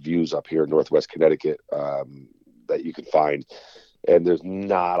majestic views up here in Northwest Connecticut that you can find. And there's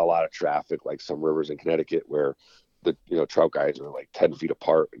not a lot of traffic like some rivers in Connecticut where the trout guys are like 10 feet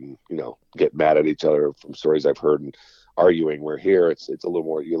apart and get mad at each other, from stories I've heard, and arguing. Where here it's a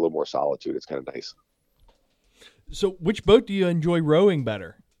little more solitude. It's kind of nice. So which boat do you enjoy rowing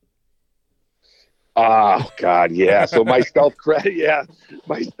better? Oh God, yeah. So my stealth craft,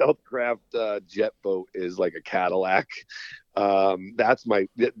 jet boat is like a Cadillac. That's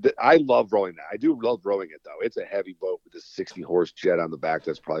I love rowing that. I do love rowing it though. It's a heavy boat with a 60-horse jet on the back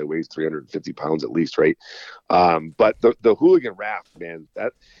that's probably weighs 350 pounds at least, right? But the hooligan raft, man,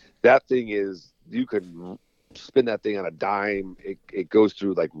 that thing is, you can spin that thing on a dime. It goes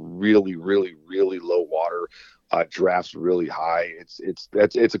through like really, really, really low water. Drafts really high. It's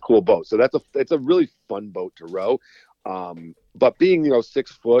a cool boat. So it's a really fun boat to row. But being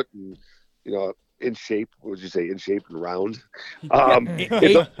 6 foot and in shape, what would you say? In shape and round.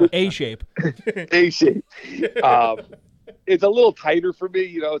 A shape. A shape. It's a little tighter for me.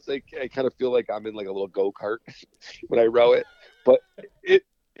 It's like I kind of feel like I'm in like a little go-kart when I row it. But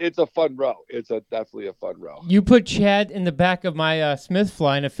it's a fun row. It's definitely a fun row. You put Chad in the back of my Smith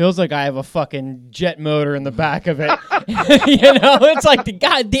fly, and it feels like I have a fucking jet motor in the back of it. It's like,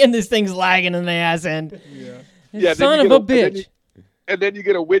 goddamn, this thing's lagging in the ass end. Yeah. Son of a bitch. And then you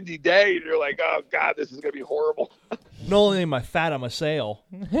get a windy day, and you're like, oh, God, this is going to be horrible. Not only am I fat, I'm a sail.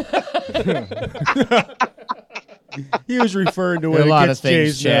 He was referring to A when lot it gets of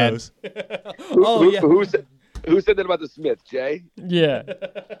things, Jay's Chad. nose. Yeah. Who said that about the Smith, Jay? Yeah.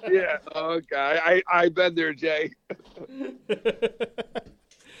 Yeah. Okay. I've been there, Jay.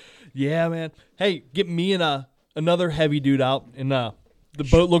 Yeah, man. Hey, get me and another heavy dude out, and the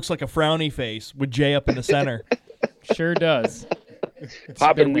boat looks like a frowny face with Jay up in the center. Sure does.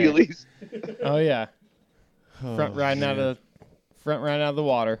 Popping been there. wheelies. Oh yeah. Front riding out of the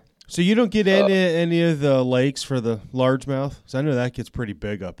water. So you don't get any of the lakes for the largemouth? Because I know that gets pretty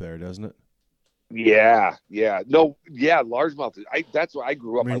big up there, doesn't it? Yeah. No, yeah, largemouth. That's where I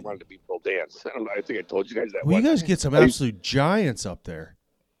grew up. I wanted to be Bill Dance. I don't know. I think I told you guys that. Well, once. you guys get some absolute giants up there.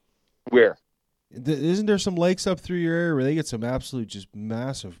 Where? Isn't there some lakes up through your area where they get some absolute just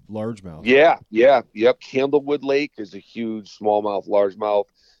massive largemouth? Yeah. Yep. Candlewood Lake is a huge smallmouth, largemouth.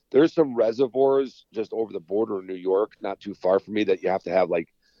 There's some reservoirs just over the border of New York, not too far from me, that you have to have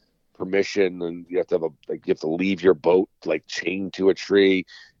like permission, and you have to have you have to leave your boat like chained to a tree,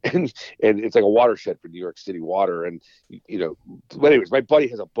 and it's like a watershed for New York City water. And but anyways, my buddy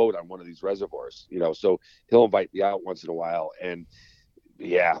has a boat on one of these reservoirs, so he'll invite me out once in a while, and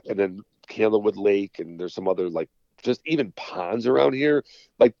then Candlewood Lake, and there's some other like just even ponds around here,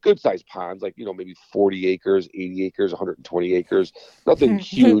 like good sized ponds, like maybe 40 acres, 80 acres, 120 acres, nothing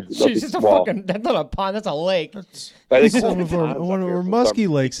huge, nothing small. That's not a pond, that's a lake. Some of our musky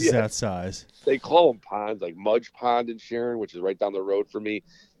lakes is that size. They call them ponds, like Mudge Pond in Sharon, which is right down the road for me.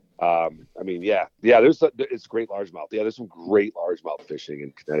 It's great largemouth. Yeah, there's some great largemouth fishing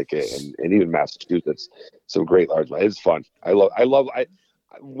in Connecticut and even Massachusetts. Some great largemouth. It's fun. I love.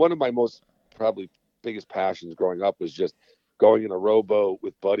 One of my most probably biggest passions growing up was just going in a rowboat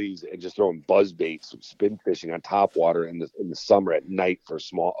with buddies and just throwing buzz baits, spin fishing on top water in the summer at night for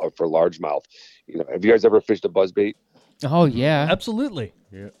largemouth. Have you guys ever fished a buzz bait? Oh yeah. Absolutely.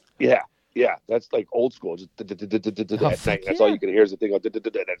 Yeah, that's like old school. Just at night. That's yeah. all you can hear is the thing go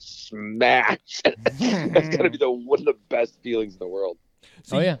and smash. That's gotta be one of the best feelings in the world.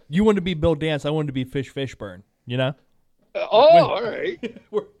 See, Oh yeah. You wanted to be Bill Dance. I wanted to be Fish Burn. All right.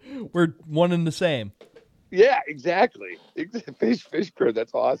 We're one and the same. Yeah, exactly. Fish bird.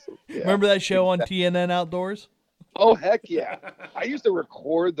 That's awesome. Yeah. Remember that show on TNN Outdoors? Oh, heck yeah. I used to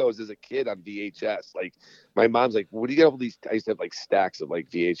record those as a kid on VHS. Like, my mom's like, what do you get all these? I used to have like stacks of like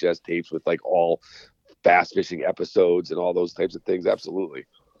VHS tapes with like all bass fishing episodes and all those types of things. Absolutely.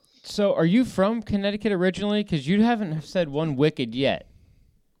 So, are you from Connecticut originally? Because you haven't said one wicked yet.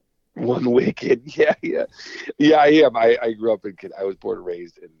 One wicked. Yeah, I am. I grew up I was born and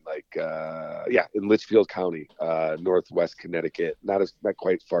raised in in Litchfield County, northwest Connecticut, not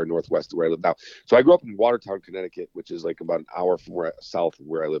quite far northwest of where I live now. So I grew up in Watertown, Connecticut, which is like about an hour from south of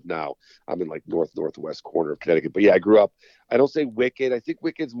where I live now. I'm in like northwest corner of Connecticut. But yeah, I grew up. I don't say wicked. I think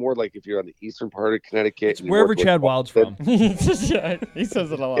wicked's more like if you're on the eastern part of Connecticut. It's wherever Chad Wild's from. He says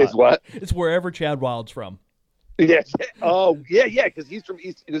it a lot. It's what? It's wherever Chad Wild's from. Yes. Oh, yeah, because he's from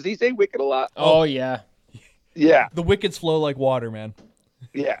East. Does he say wicked a lot? Oh, yeah. Yeah. The wickeds flow like water, man.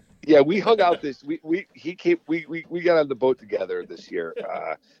 Yeah. We hung out we got on the boat together this year.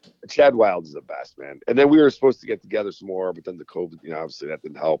 Chad Wild is the best, man. And then we were supposed to get together some more, but then the COVID, obviously that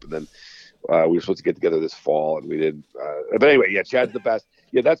didn't help. And then we were supposed to get together this fall, and we didn't. But anyway, yeah, Chad's the best.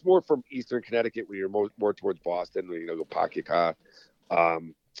 Yeah, that's more from Eastern Connecticut, where you're more towards Boston, where go Pake,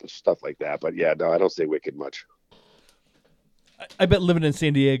 stuff like that. But yeah, no, I don't say wicked much. I bet living in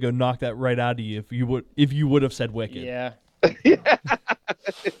San Diego knocked that right out of you if you would have said wicked. Yeah.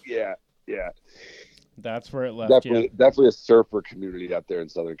 Yeah. That's where it left Definitely a surfer community out there in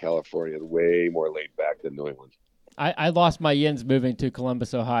Southern California. Way more laid back than New England. I lost my yins moving to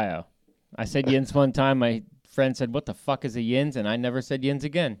Columbus, Ohio. I said yins one time. My friend said, "What the fuck is a yins?" And I never said yins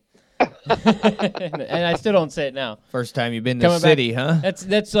again. And I still don't say it now. First time you've been to the city, huh?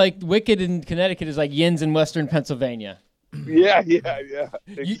 That's like wicked in Connecticut is like yins in Western Pennsylvania. Yeah,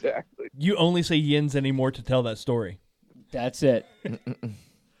 exactly. You only say yins anymore to tell that story. That's it.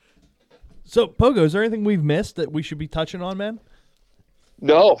 So, Pogo, is there anything we've missed that we should be touching on, man?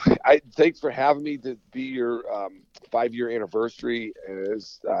 No, thanks for having me to be your 5-year anniversary.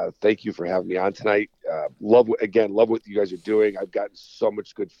 Thank you for having me on tonight. Love what you guys are doing. I've gotten so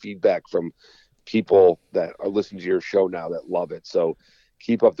much good feedback from people that are listening to your show now that love it. So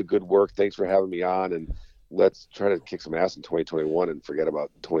keep up the good work. Thanks for having me on, and let's try to kick some ass in 2021 and forget about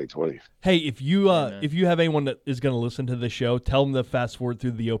 2020. Hey, if you have anyone that is going to listen to the show, tell them to fast forward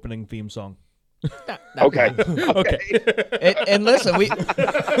through the opening theme song. Okay. And listen,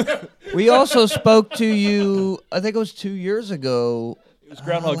 we also spoke to you. I think it was 2 years ago. It was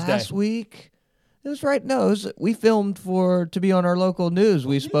Groundhog's Day. Last week. It was right. No, we filmed to be on our local news.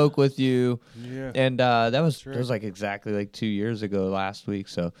 We spoke with you, and that was like exactly like 2 years ago last week.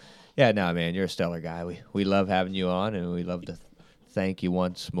 So, yeah, no, man, you're a stellar guy. We love having you on, and we love to thank you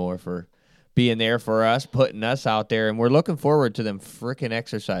once more for being there for us, putting us out there, and we're looking forward to them frickin'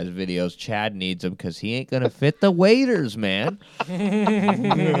 exercise videos. Chad needs them because he ain't gonna fit the waders, man. He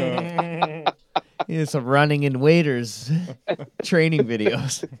needs some running and waders training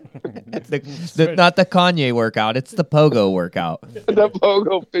videos. Not the Kanye workout; it's the Pogo workout. The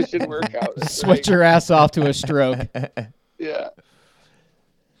Pogo fishing workout. Sweat your ass off to a stroke. Yeah.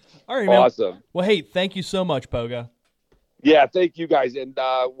 All right, man. Awesome. Well, hey, thank you so much, Poga. Yeah, thank you guys, and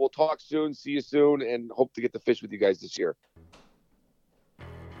we'll talk soon. See you soon, and hope to get to fish with you guys this year.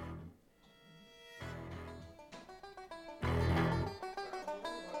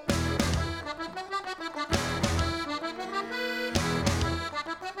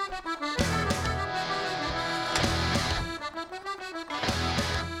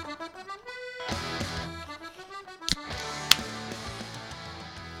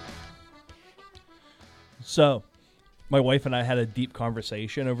 So, my wife and I had a deep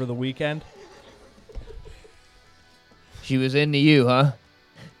conversation over the weekend. She was into you, huh?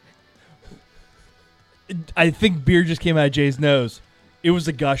 I think beer just came out of Jay's nose. It was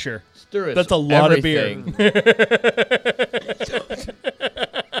a gusher. Stir That's a lot everything. of beer.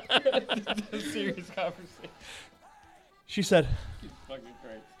 Serious conversation. She said,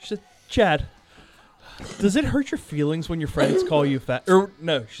 Chad, does it hurt your feelings when your friends call you fat? Or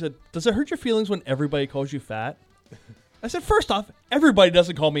no, she said, does it hurt your feelings when everybody calls you fat? I said, first off, everybody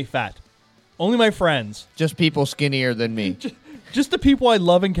doesn't call me fat. Only my friends. Just people skinnier than me. Just the people I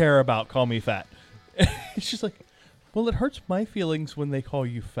love and care about call me fat. She's like, Well, it hurts my feelings when they call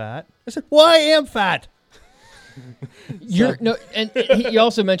you fat. I said, well, I am fat. He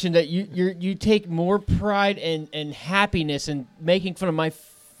also mentioned that you take more pride and happiness in making fun of my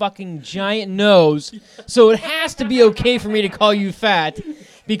fucking giant nose, so it has to be okay for me to call you fat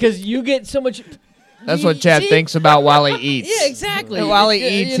because you get so much. That's what Chad thinks about while he eats. Yeah, exactly. And while he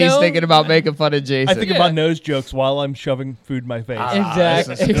eats, he's thinking about making fun of Jason. I think about nose jokes while I'm shoving food in my face.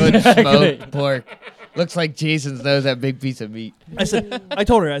 Exactly. This is good smoked pork. Looks like Jason's nose, that big piece of meat. I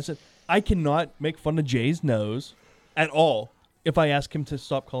told her, I cannot make fun of Jay's nose at all if I ask him to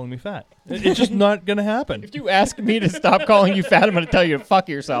stop calling me fat. It's just not going to happen. If you ask me to stop calling you fat, I'm going to tell you to fuck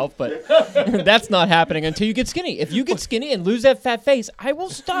yourself, but that's not happening until you get skinny. If you get skinny and lose that fat face, I will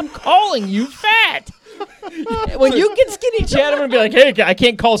stop calling you fat. When you get skinny, Chad, I'm going to be like, hey, I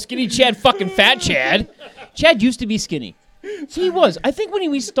can't call skinny Chad fucking fat Chad. Chad used to be skinny. See, he was. I think when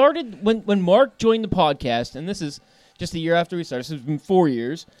we started, when Mark joined the podcast, and this is just a year after we started, so it's been 4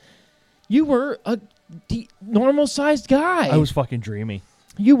 years, you were a normal-sized guy. I was fucking dreamy.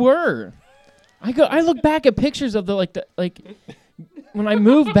 You were. I look back at pictures of the when I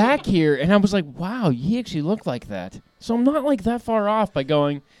moved back here, and I was like, wow, he actually looked like that. So I'm not like that far off by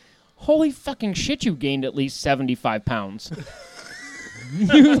going, holy fucking shit, you gained at least 75 pounds.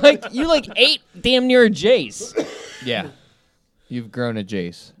 you ate damn near a Jace. Yeah. You've grown a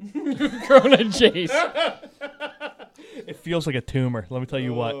Jace. Grown a Jace. It feels like a tumor. Let me tell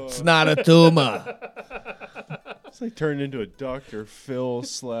you what. It's not a tumor. It's like turned into a Dr. Phil /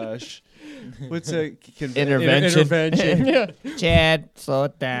 what's that? Intervention. Yeah. Chad, slow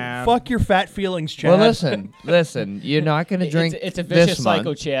it down. Fuck your fat feelings, Chad. Well, listen. You're not going to drink It's a vicious this cycle,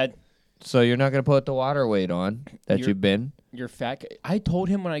 month, Chad. so you're not going to put the water weight on that You're- you've been. You're fat. I told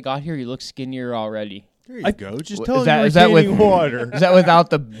him when I got here, you look skinnier already. There you go. Just Is tell that- him is you're that with- retaining water. Is that without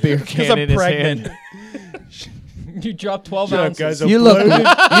the beer Because can I'm in his pregnant. hand? You dropped 12 Shut up, ounces. guys. I'm You look bloated.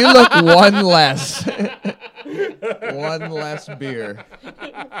 you look one less. One less beer.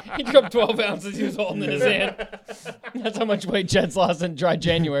 He dropped 12 ounces he was holding in his hand. That's how much weight Chad's lost in dry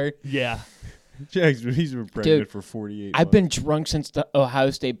January. Yeah. Jack's he's been pregnant Dude, for 48 I've months. been drunk since the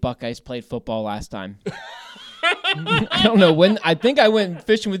Ohio State Buckeyes played football last time. I don't know when. I think I went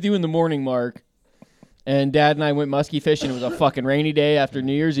fishing with you in the morning, Mark. And Dad and I went muskie fishing. It was a fucking rainy day after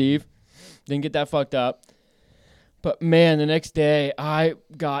New Year's Eve. Didn't get that fucked up. But, man, the next day I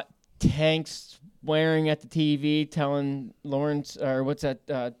got Tanks swearing at the TV telling Lawrence, or what's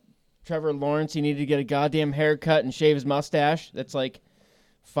that, Trevor Lawrence he needed to get a goddamn haircut and shave his mustache. That's like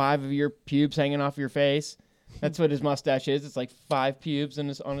 5 of your pubes hanging off your face. That's what his mustache is. It's like 5 pubes on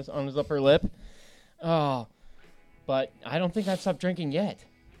his upper lip. Oh, but I don't think I've stopped drinking yet.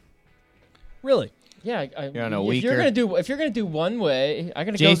 Really? Yeah, You're on a if weaker- you're gonna do one way, I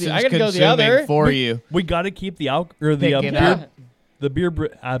gotta Jason's go the consuming other. for you. We got to keep the Pick it up. beer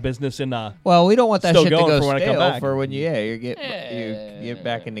business in. Well, we don't want that Still shit to going go for when I come stale back. for when you get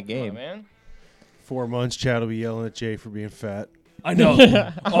back in the Come game. on, man. 4 months, Chad will be yelling at Jay for being fat. I know.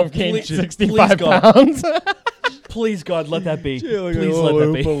 I've gained please- 65 please, God. pounds. Please, God, let that be. Jay like a Please little let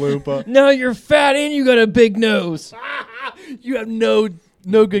that be. Oompa Loompa. No, you're fat and you got a big nose. You have no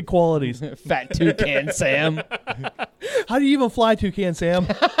good qualities. Fat toucan, Sam. How do you even fly, Toucan Sam?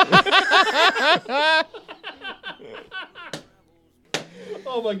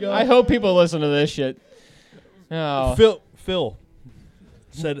 Oh my God. I hope people listen to this shit. Oh, Phil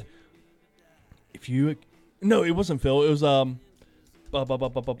said, if you, no, it wasn't Phil. It was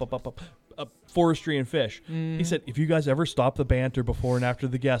Forestry and Fish. He said, if you guys ever stop the banter before and after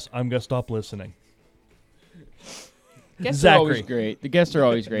the guests, I'm gonna stop listening. guests are always Zachary. great. The guests are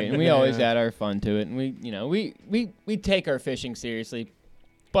always great, and we always add our fun to it. And we take our fishing seriously,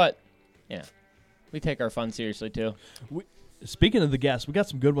 but yeah, we take our fun seriously too. Speaking of the guests, we got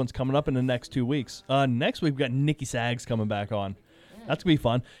some good ones coming up in the next 2 weeks. Next week, we've got Nicky Sags coming back on. That's going to be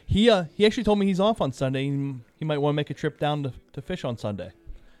fun. He actually told me he's off on Sunday. He might want to make a trip down to fish on Sunday.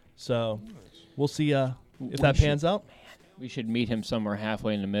 So we'll see if that pans out. We should meet him somewhere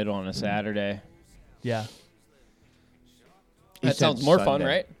halfway in the middle on a Saturday. Yeah, That said sounds more fun, Sunday.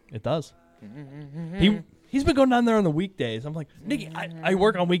 right? it does. He's been going down there on the weekdays. I'm like, Nicky, I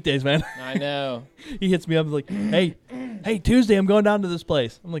work on weekdays, man. I know. He hits me up like, hey, Tuesday, I'm going down to this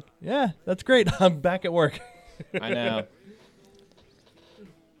place. I'm like, yeah, that's great. I'm back at work. I know.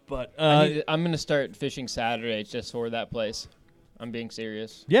 But I'm going to start fishing Saturday just for that place. I'm being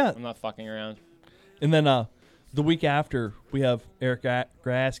serious. yeah, I'm not fucking around. and then the week after, we have Eric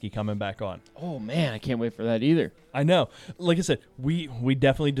Graski coming back on. Oh, man, I can't wait for that either. I know. Like I said, we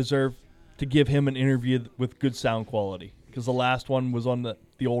definitely deserve to give him an interview with good sound quality because the last one was on the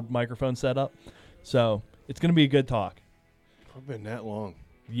old microphone setup. So It's going to be a good talk. I've been that long.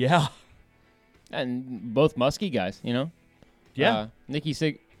 Yeah. And both musky guys, you know. Yeah. Nicky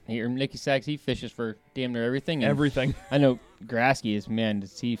Sacks, he fishes for damn near everything. And Everything. I know Grasky is, man,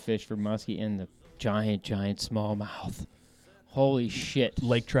 does he fish for muskie and the giant smallmouth. Holy shit.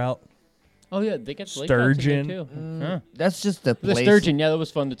 Lake trout. Oh, yeah, they get lake trouts in Sturgeon. there, too. Huh. That's just the The place. sturgeon, yeah, that was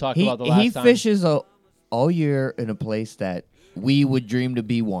fun to talk about the last He time. fishes all year in a place that we would dream to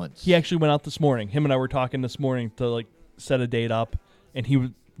be once. He actually went out this morning. Him and I were talking this morning to like set a date up, and he was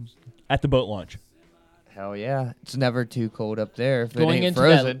at the boat launch. Hell yeah. It's never too cold up there if going it ain't into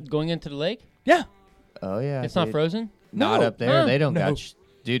frozen. going into the lake? Yeah. Oh, yeah. It's not dude. frozen? Not No. up there. Huh. They don't No. got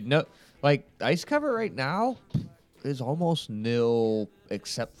dude, no. Like, ice cover right now is almost nil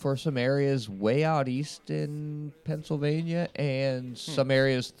except for some areas way out east in Pennsylvania and some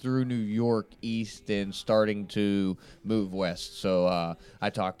areas through New York east and starting to move west. So I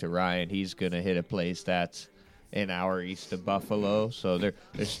talked to Ryan. He's going to hit a place that's an hour east of Buffalo. So they're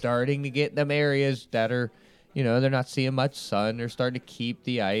starting to get them areas that are, you know, they're not seeing much sun. They're starting to keep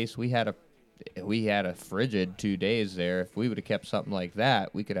the ice. We had a frigid 2 days there. If we would have kept something like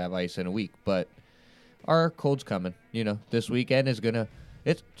that, we could have ice in a week. But our cold's coming. You know, this weekend is gonna.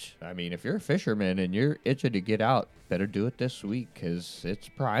 I mean, if you're a fisherman and you're itching to get out, better do it this week because it's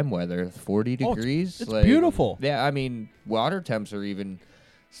prime weather, 40 Oh, degrees. it's beautiful. Yeah, I mean, water temps are even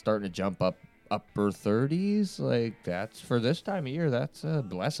starting to jump up upper 30s. Like that's for this time of year. That's a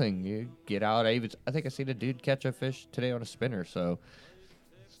blessing. You get out. I think I seen a dude catch a fish today on a spinner. So.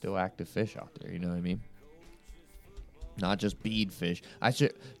 Still active fish out there, you know what I mean? Not just bead fish. I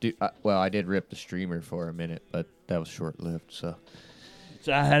did rip the streamer for a minute, but that was short-lived, so.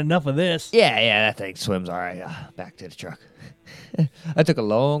 So I had enough of this. Yeah, that thing swims all right. Back to the truck. I took a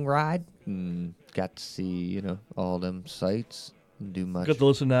long ride and got to see, you know, all them sights and do much. Got to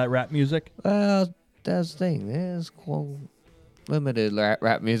listen to that rap music. Well, that's the thing. There's limited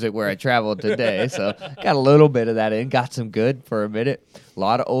rap music where I traveled today, so got a little bit of that in. Got some good for a minute. A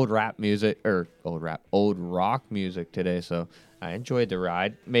lot of old rock music today, so I enjoyed the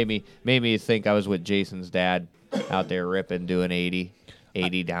ride. Made me think I was with Jason's dad out there ripping, doing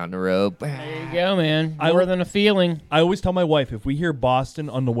 80 down the road. There you go, man. More than a feeling. I always tell my wife, if we hear Boston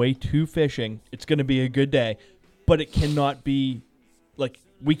on the way to fishing, it's going to be a good day, but it cannot be, like,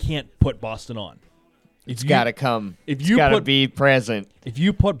 we can't put Boston on. It's got to come. If It's you got to put- be present. If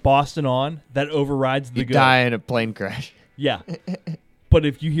you put Boston on, that overrides the You good. die in a plane crash. Yeah. But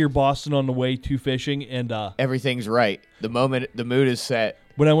if you hear Boston on the way to fishing, and Everything's right. The moment the mood is set.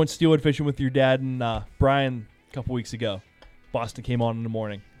 when I went steelhead fishing with your dad and Brian a couple weeks ago, Boston came on in the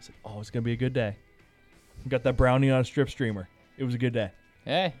morning. I said, "Oh, it's gonna be a good day." We got that brownie on a strip streamer. It was a good day.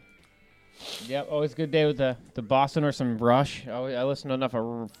 Hey. Yep, always a good day with the Boston or some Rush. I listen to enough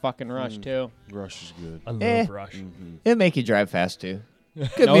of fucking Rush, too. Rush is good. I love Eh. Rush. It'll make you drive fast, too.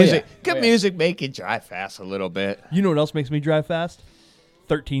 Good Oh, music. yeah. Good Oh, yeah. music make you drive fast a little bit. You know what else makes me drive fast?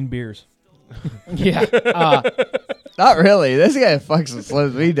 13 beers. Yeah. Not really. This guy fucks and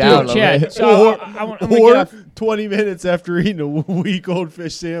slows me down Dude, a Chad, bit. so I'm gonna get Or off. 20 minutes after eating a weak old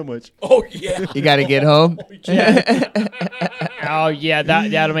fish sandwich. Oh yeah. You got to get home. Oh, yeah,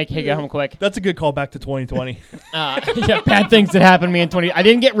 that'll make you get home quick. That's a good call back to 2020. Yeah, bad things that happened to me in 20. I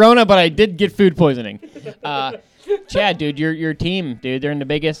didn't get Rona, but I did get food poisoning. Chad, dude, your team, dude, they're in the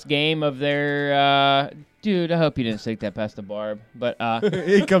biggest game of their. Dude, I hope you didn't stick that past the barb. But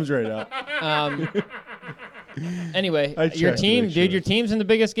It comes right out. anyway, I your checked to team, make dude, sure. your team's in the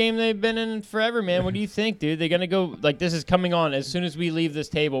biggest game they've been in forever, man. What do you think, dude? They're gonna go like this is coming on as soon as we leave this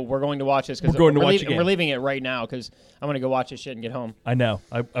table. We're going to watch this because We're going to watch the game. We're leaving it right now because I'm gonna go watch this shit and get home. I know.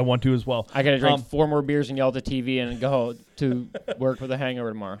 I want to as well. I gotta drink 4 more beers and yell at the TV and go to work with a hangover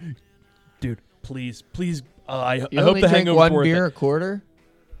tomorrow. Dude, please. I You hope only the drink hangover's one worth beer it. a quarter?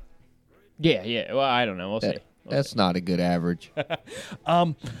 Yeah. Well, I don't know. We'll see. That's not a good average.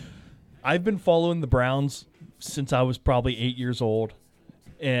 I've been following the Browns since I was probably 8 years old,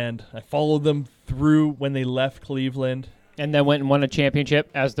 and I followed them through when they left Cleveland. And then went and won a championship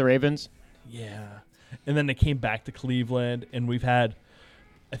as the Ravens. Yeah. And then they came back to Cleveland, and we've had,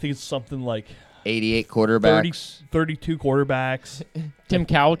 I think it's something like 88 quarterbacks. 32 quarterbacks. Tim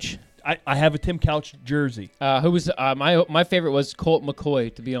Couch, I have a Tim Couch jersey. who was my favorite was Colt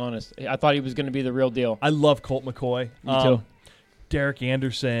McCoy. To be honest, I thought he was going to be the real deal. I love Colt McCoy. Me too. Derek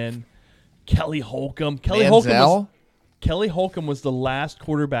Anderson, Kelly Holcomb. Manziel? Kelly Holcomb was the last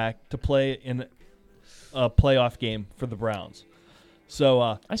quarterback to play in a playoff game for the Browns. So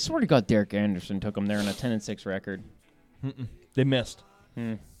I swear to God, Derek Anderson took him there on a 10-6 record. they missed.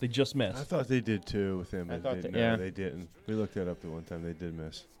 They just I missed. thought they did too with him. I thought No, yeah. they didn't. We looked that up the one time. They did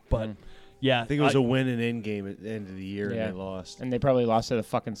miss. But Yeah, I think it was a win and end game at the end of the year, Yeah. and they lost. And they probably lost to the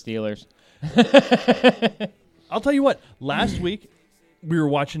fucking Steelers. I'll tell you what. Last week, we were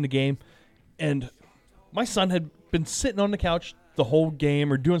watching the game, and my son had been sitting on the couch the whole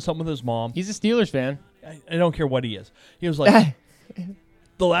game or doing something with his mom. He's a Steelers fan. I don't care what he is. He was like,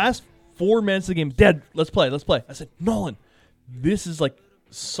 the last 4 minutes of the game, Dad, let's play. I said, Nolan, this is like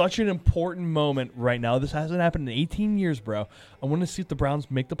such an important moment right now. This hasn't happened in 18 years, bro. I want to see if the Browns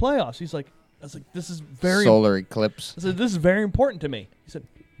make the playoffs. I was like, this is very Solar eclipse. I said, this is very important to me. He said,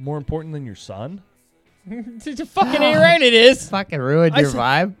 more important than your son? It's a fucking ain't right, it is. Fucking ruined I your said-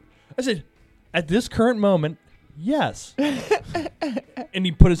 vibe. I said, at this current moment, yes. And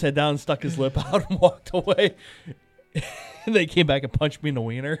he put his head down and stuck his lip out and walked away. And they came back and punched me in the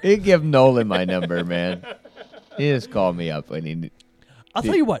wiener. You give Nolan my number, man. He just called me up when he. I'll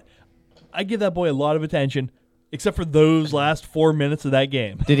tell you what, I give that boy a lot of attention, except for those last 4 minutes of that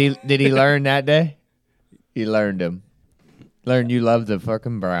game. Did he learn that day? He learned him. Learned you love the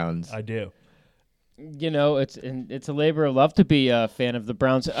fucking Browns. I do. You know, it's a labor of love to be a fan of the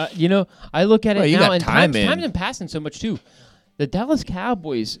Browns. You know, I look at it Well, you now, got and time in. time's been passing so much too. The Dallas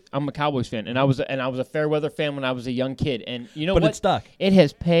Cowboys. I'm a Cowboys fan, and I was a fair weather fan when I was a young kid. And you know But what? it stuck. It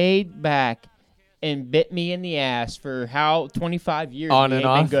has paid back and bit me in the ass for how 25 years On we and ain't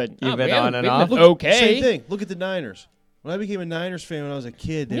off? been good. You've been we haven't- on and we've off? been Look, okay. Same thing. Look at the Niners. When I became a Niners fan when I was a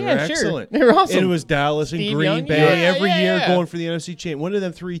kid, they Yeah, were sure. excellent. They were awesome. And it was Dallas and Steve Green Young, Bay yeah, every yeah, year yeah. going for the NFC champ. One of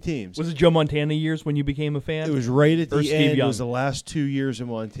them 3 teams. Was it Joe Montana years when you became a fan? It was right at Or the Steve end. Young. It was the last 2 years in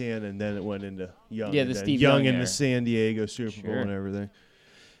Montana, and then it went into Young. Yeah, and the then Steve Young Young in era. the San Diego Super Bowl Sure. and everything.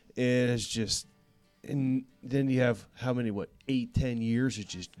 And it's just, and then you have how many? 8-10 years of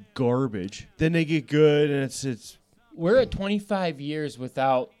just garbage. Then they get good, and it's. We're at 25 years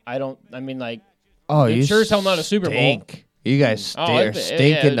without. Oh, It's you sure as hell not a Super Bowl. stink. You guys Oh, are it's- yeah,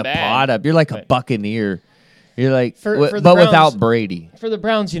 stinking it's the bad. pot up. You're like a But- Buccaneer. You're like, For the but without Browns- Brady. For the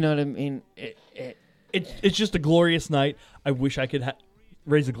Browns, you know what I mean? It's just a glorious night. I wish I could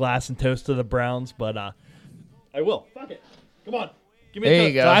raise a glass and toast to the Browns, but I will. Fuck it. Come on. Give me There a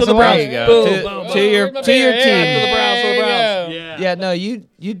you go. toast. To the There Browns. you go. Boom, To- boom, to boom. your- Where's my to your beer? team. Yeah, To the Browns. To the there you Browns. go. Yeah. Yeah, no,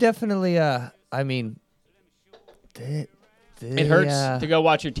 you definitely. I mean, It hurts to go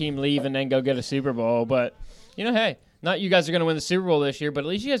watch your team leave and then go get a Super Bowl, but you know, hey, not you guys are going to win the Super Bowl this year, but at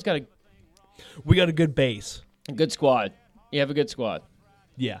least you guys got We got a good base. a good squad. You have a good squad.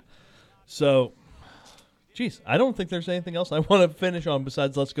 Yeah. So, geez, I don't think there's anything else I want to finish on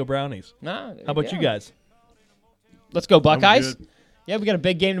besides Let's Go Brownies. Nah, How about you guys? Let's go Buckeyes. good. Yeah, we got a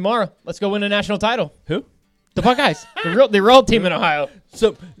big game tomorrow. Let's go win a national title. Who? The Buckeyes, the real team in Ohio.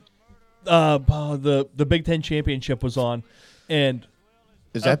 So, the Big Ten championship was on, and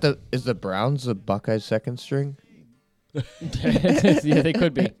Is the Browns the Buckeyes second string? Yeah, they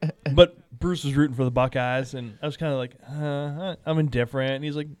could be. but Bruce was rooting for the Buckeyes, and I was kind of like, I'm indifferent. And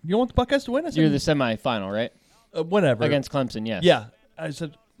he's like, you don't want the Buckeyes to win? I said, You're the semifinal, right? whatever. Against Clemson, yes. Yeah. I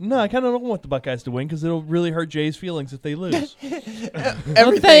said, no, I kind of don't want the Buckeyes to win because it'll really hurt Jay's feelings if they lose.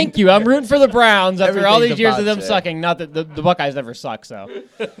 Well, thank you. I'm rooting for the Browns after all Everything's these years of about them Jay. sucking. Not that the Buckeyes never suck, so.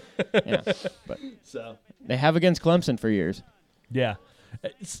 Yeah. But So, they have against Clemson for years. yeah.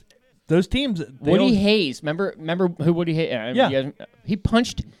 Those teams. They Woody don't- Hayes, remember who Woody Hayes? Yeah. He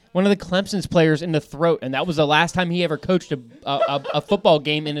punched one of the Clemson's players in the throat, and that was the last time he ever coached a football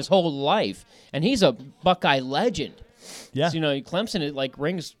game in his whole life. And he's a Buckeye legend. Yeah. So, you know, Clemson, it like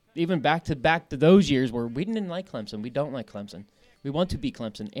rings even back to those years where we didn't like Clemson. We don't like Clemson. We want to be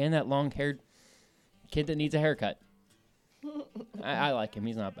Clemson. And that long-haired kid that needs a haircut. I like him.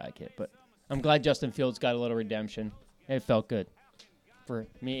 He's not a bad kid. But I'm glad Justin Fields got a little redemption. It felt good for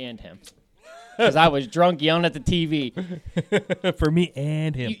me and him. Because I was drunk yelling at the TV. for me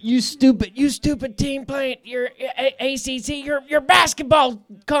and him. You stupid team playing your ACC, your basketball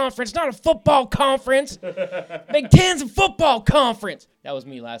conference, not a football conference. Big Ten's a football conference. That was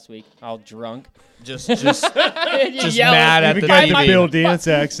me last week, all drunk. Just Just mad at Even the got the TV. Bill Dance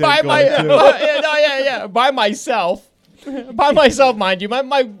accent by my, going too. yeah, by myself. By myself, mind you.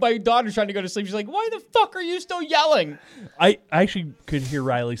 My daughter's trying to go to sleep. She's like, why the fuck are you still yelling? I actually could hear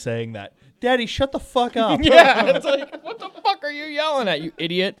Riley saying that. Daddy, shut the fuck up. Yeah, it's like, what the fuck are you yelling at, you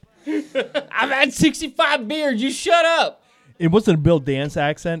idiot? I've had 65 beers. You shut up. It wasn't a Bill Dance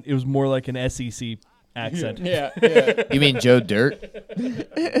accent. It was more like an SEC accent. Yeah. You mean Joe Dirt?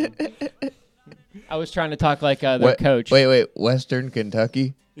 I was trying to talk like their coach. Wait, Western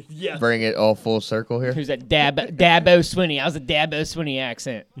Kentucky? Yeah. Bring it all full circle here. Who's that? Dabo Swinney. I was a Dabo Swinney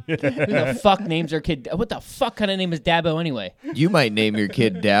accent. Who the fuck names their kid? What the fuck kind of name is Dabo anyway? You might name your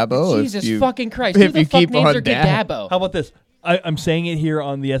kid Dabo. Jesus if you, fucking Christ. if Who the you fuck keep names on their kid Dab. Dabo? How about this? I'm saying it here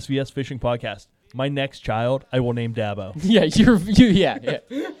on the SVS Fishing Podcast. My next child, I will name Dabo. Yeah, yeah.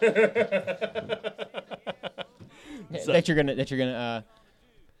 So- That you're gonna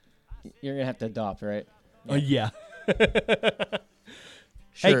have to adopt, right? Yeah.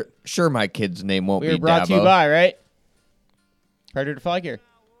 Sure, my kid's name won't We be were brought to you Dabo. by, right? Predator Fly Gear.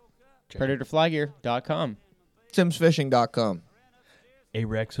 PredatorFlyGear.com. SimsFishing.com.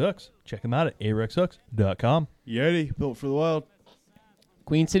 A-Rex Hooks. Check them out at arexhooks.com. Yeti, built for the wild.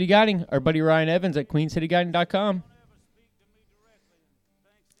 Queen City Guiding. Our buddy Ryan Evans at QueenCityGuiding.com.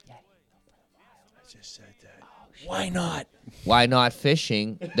 I just said that. Why not? Why Not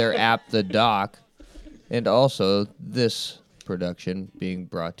Fishing, their app, The Dock, and also this production being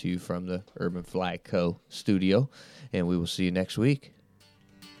brought to you from the Urban Fly Co. studio. And we will see you next week.